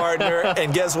buying, partner.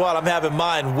 And guess what? I'm having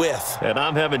mine with. And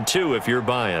I'm having two if you're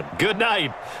buying. Good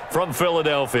night from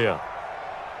Philadelphia.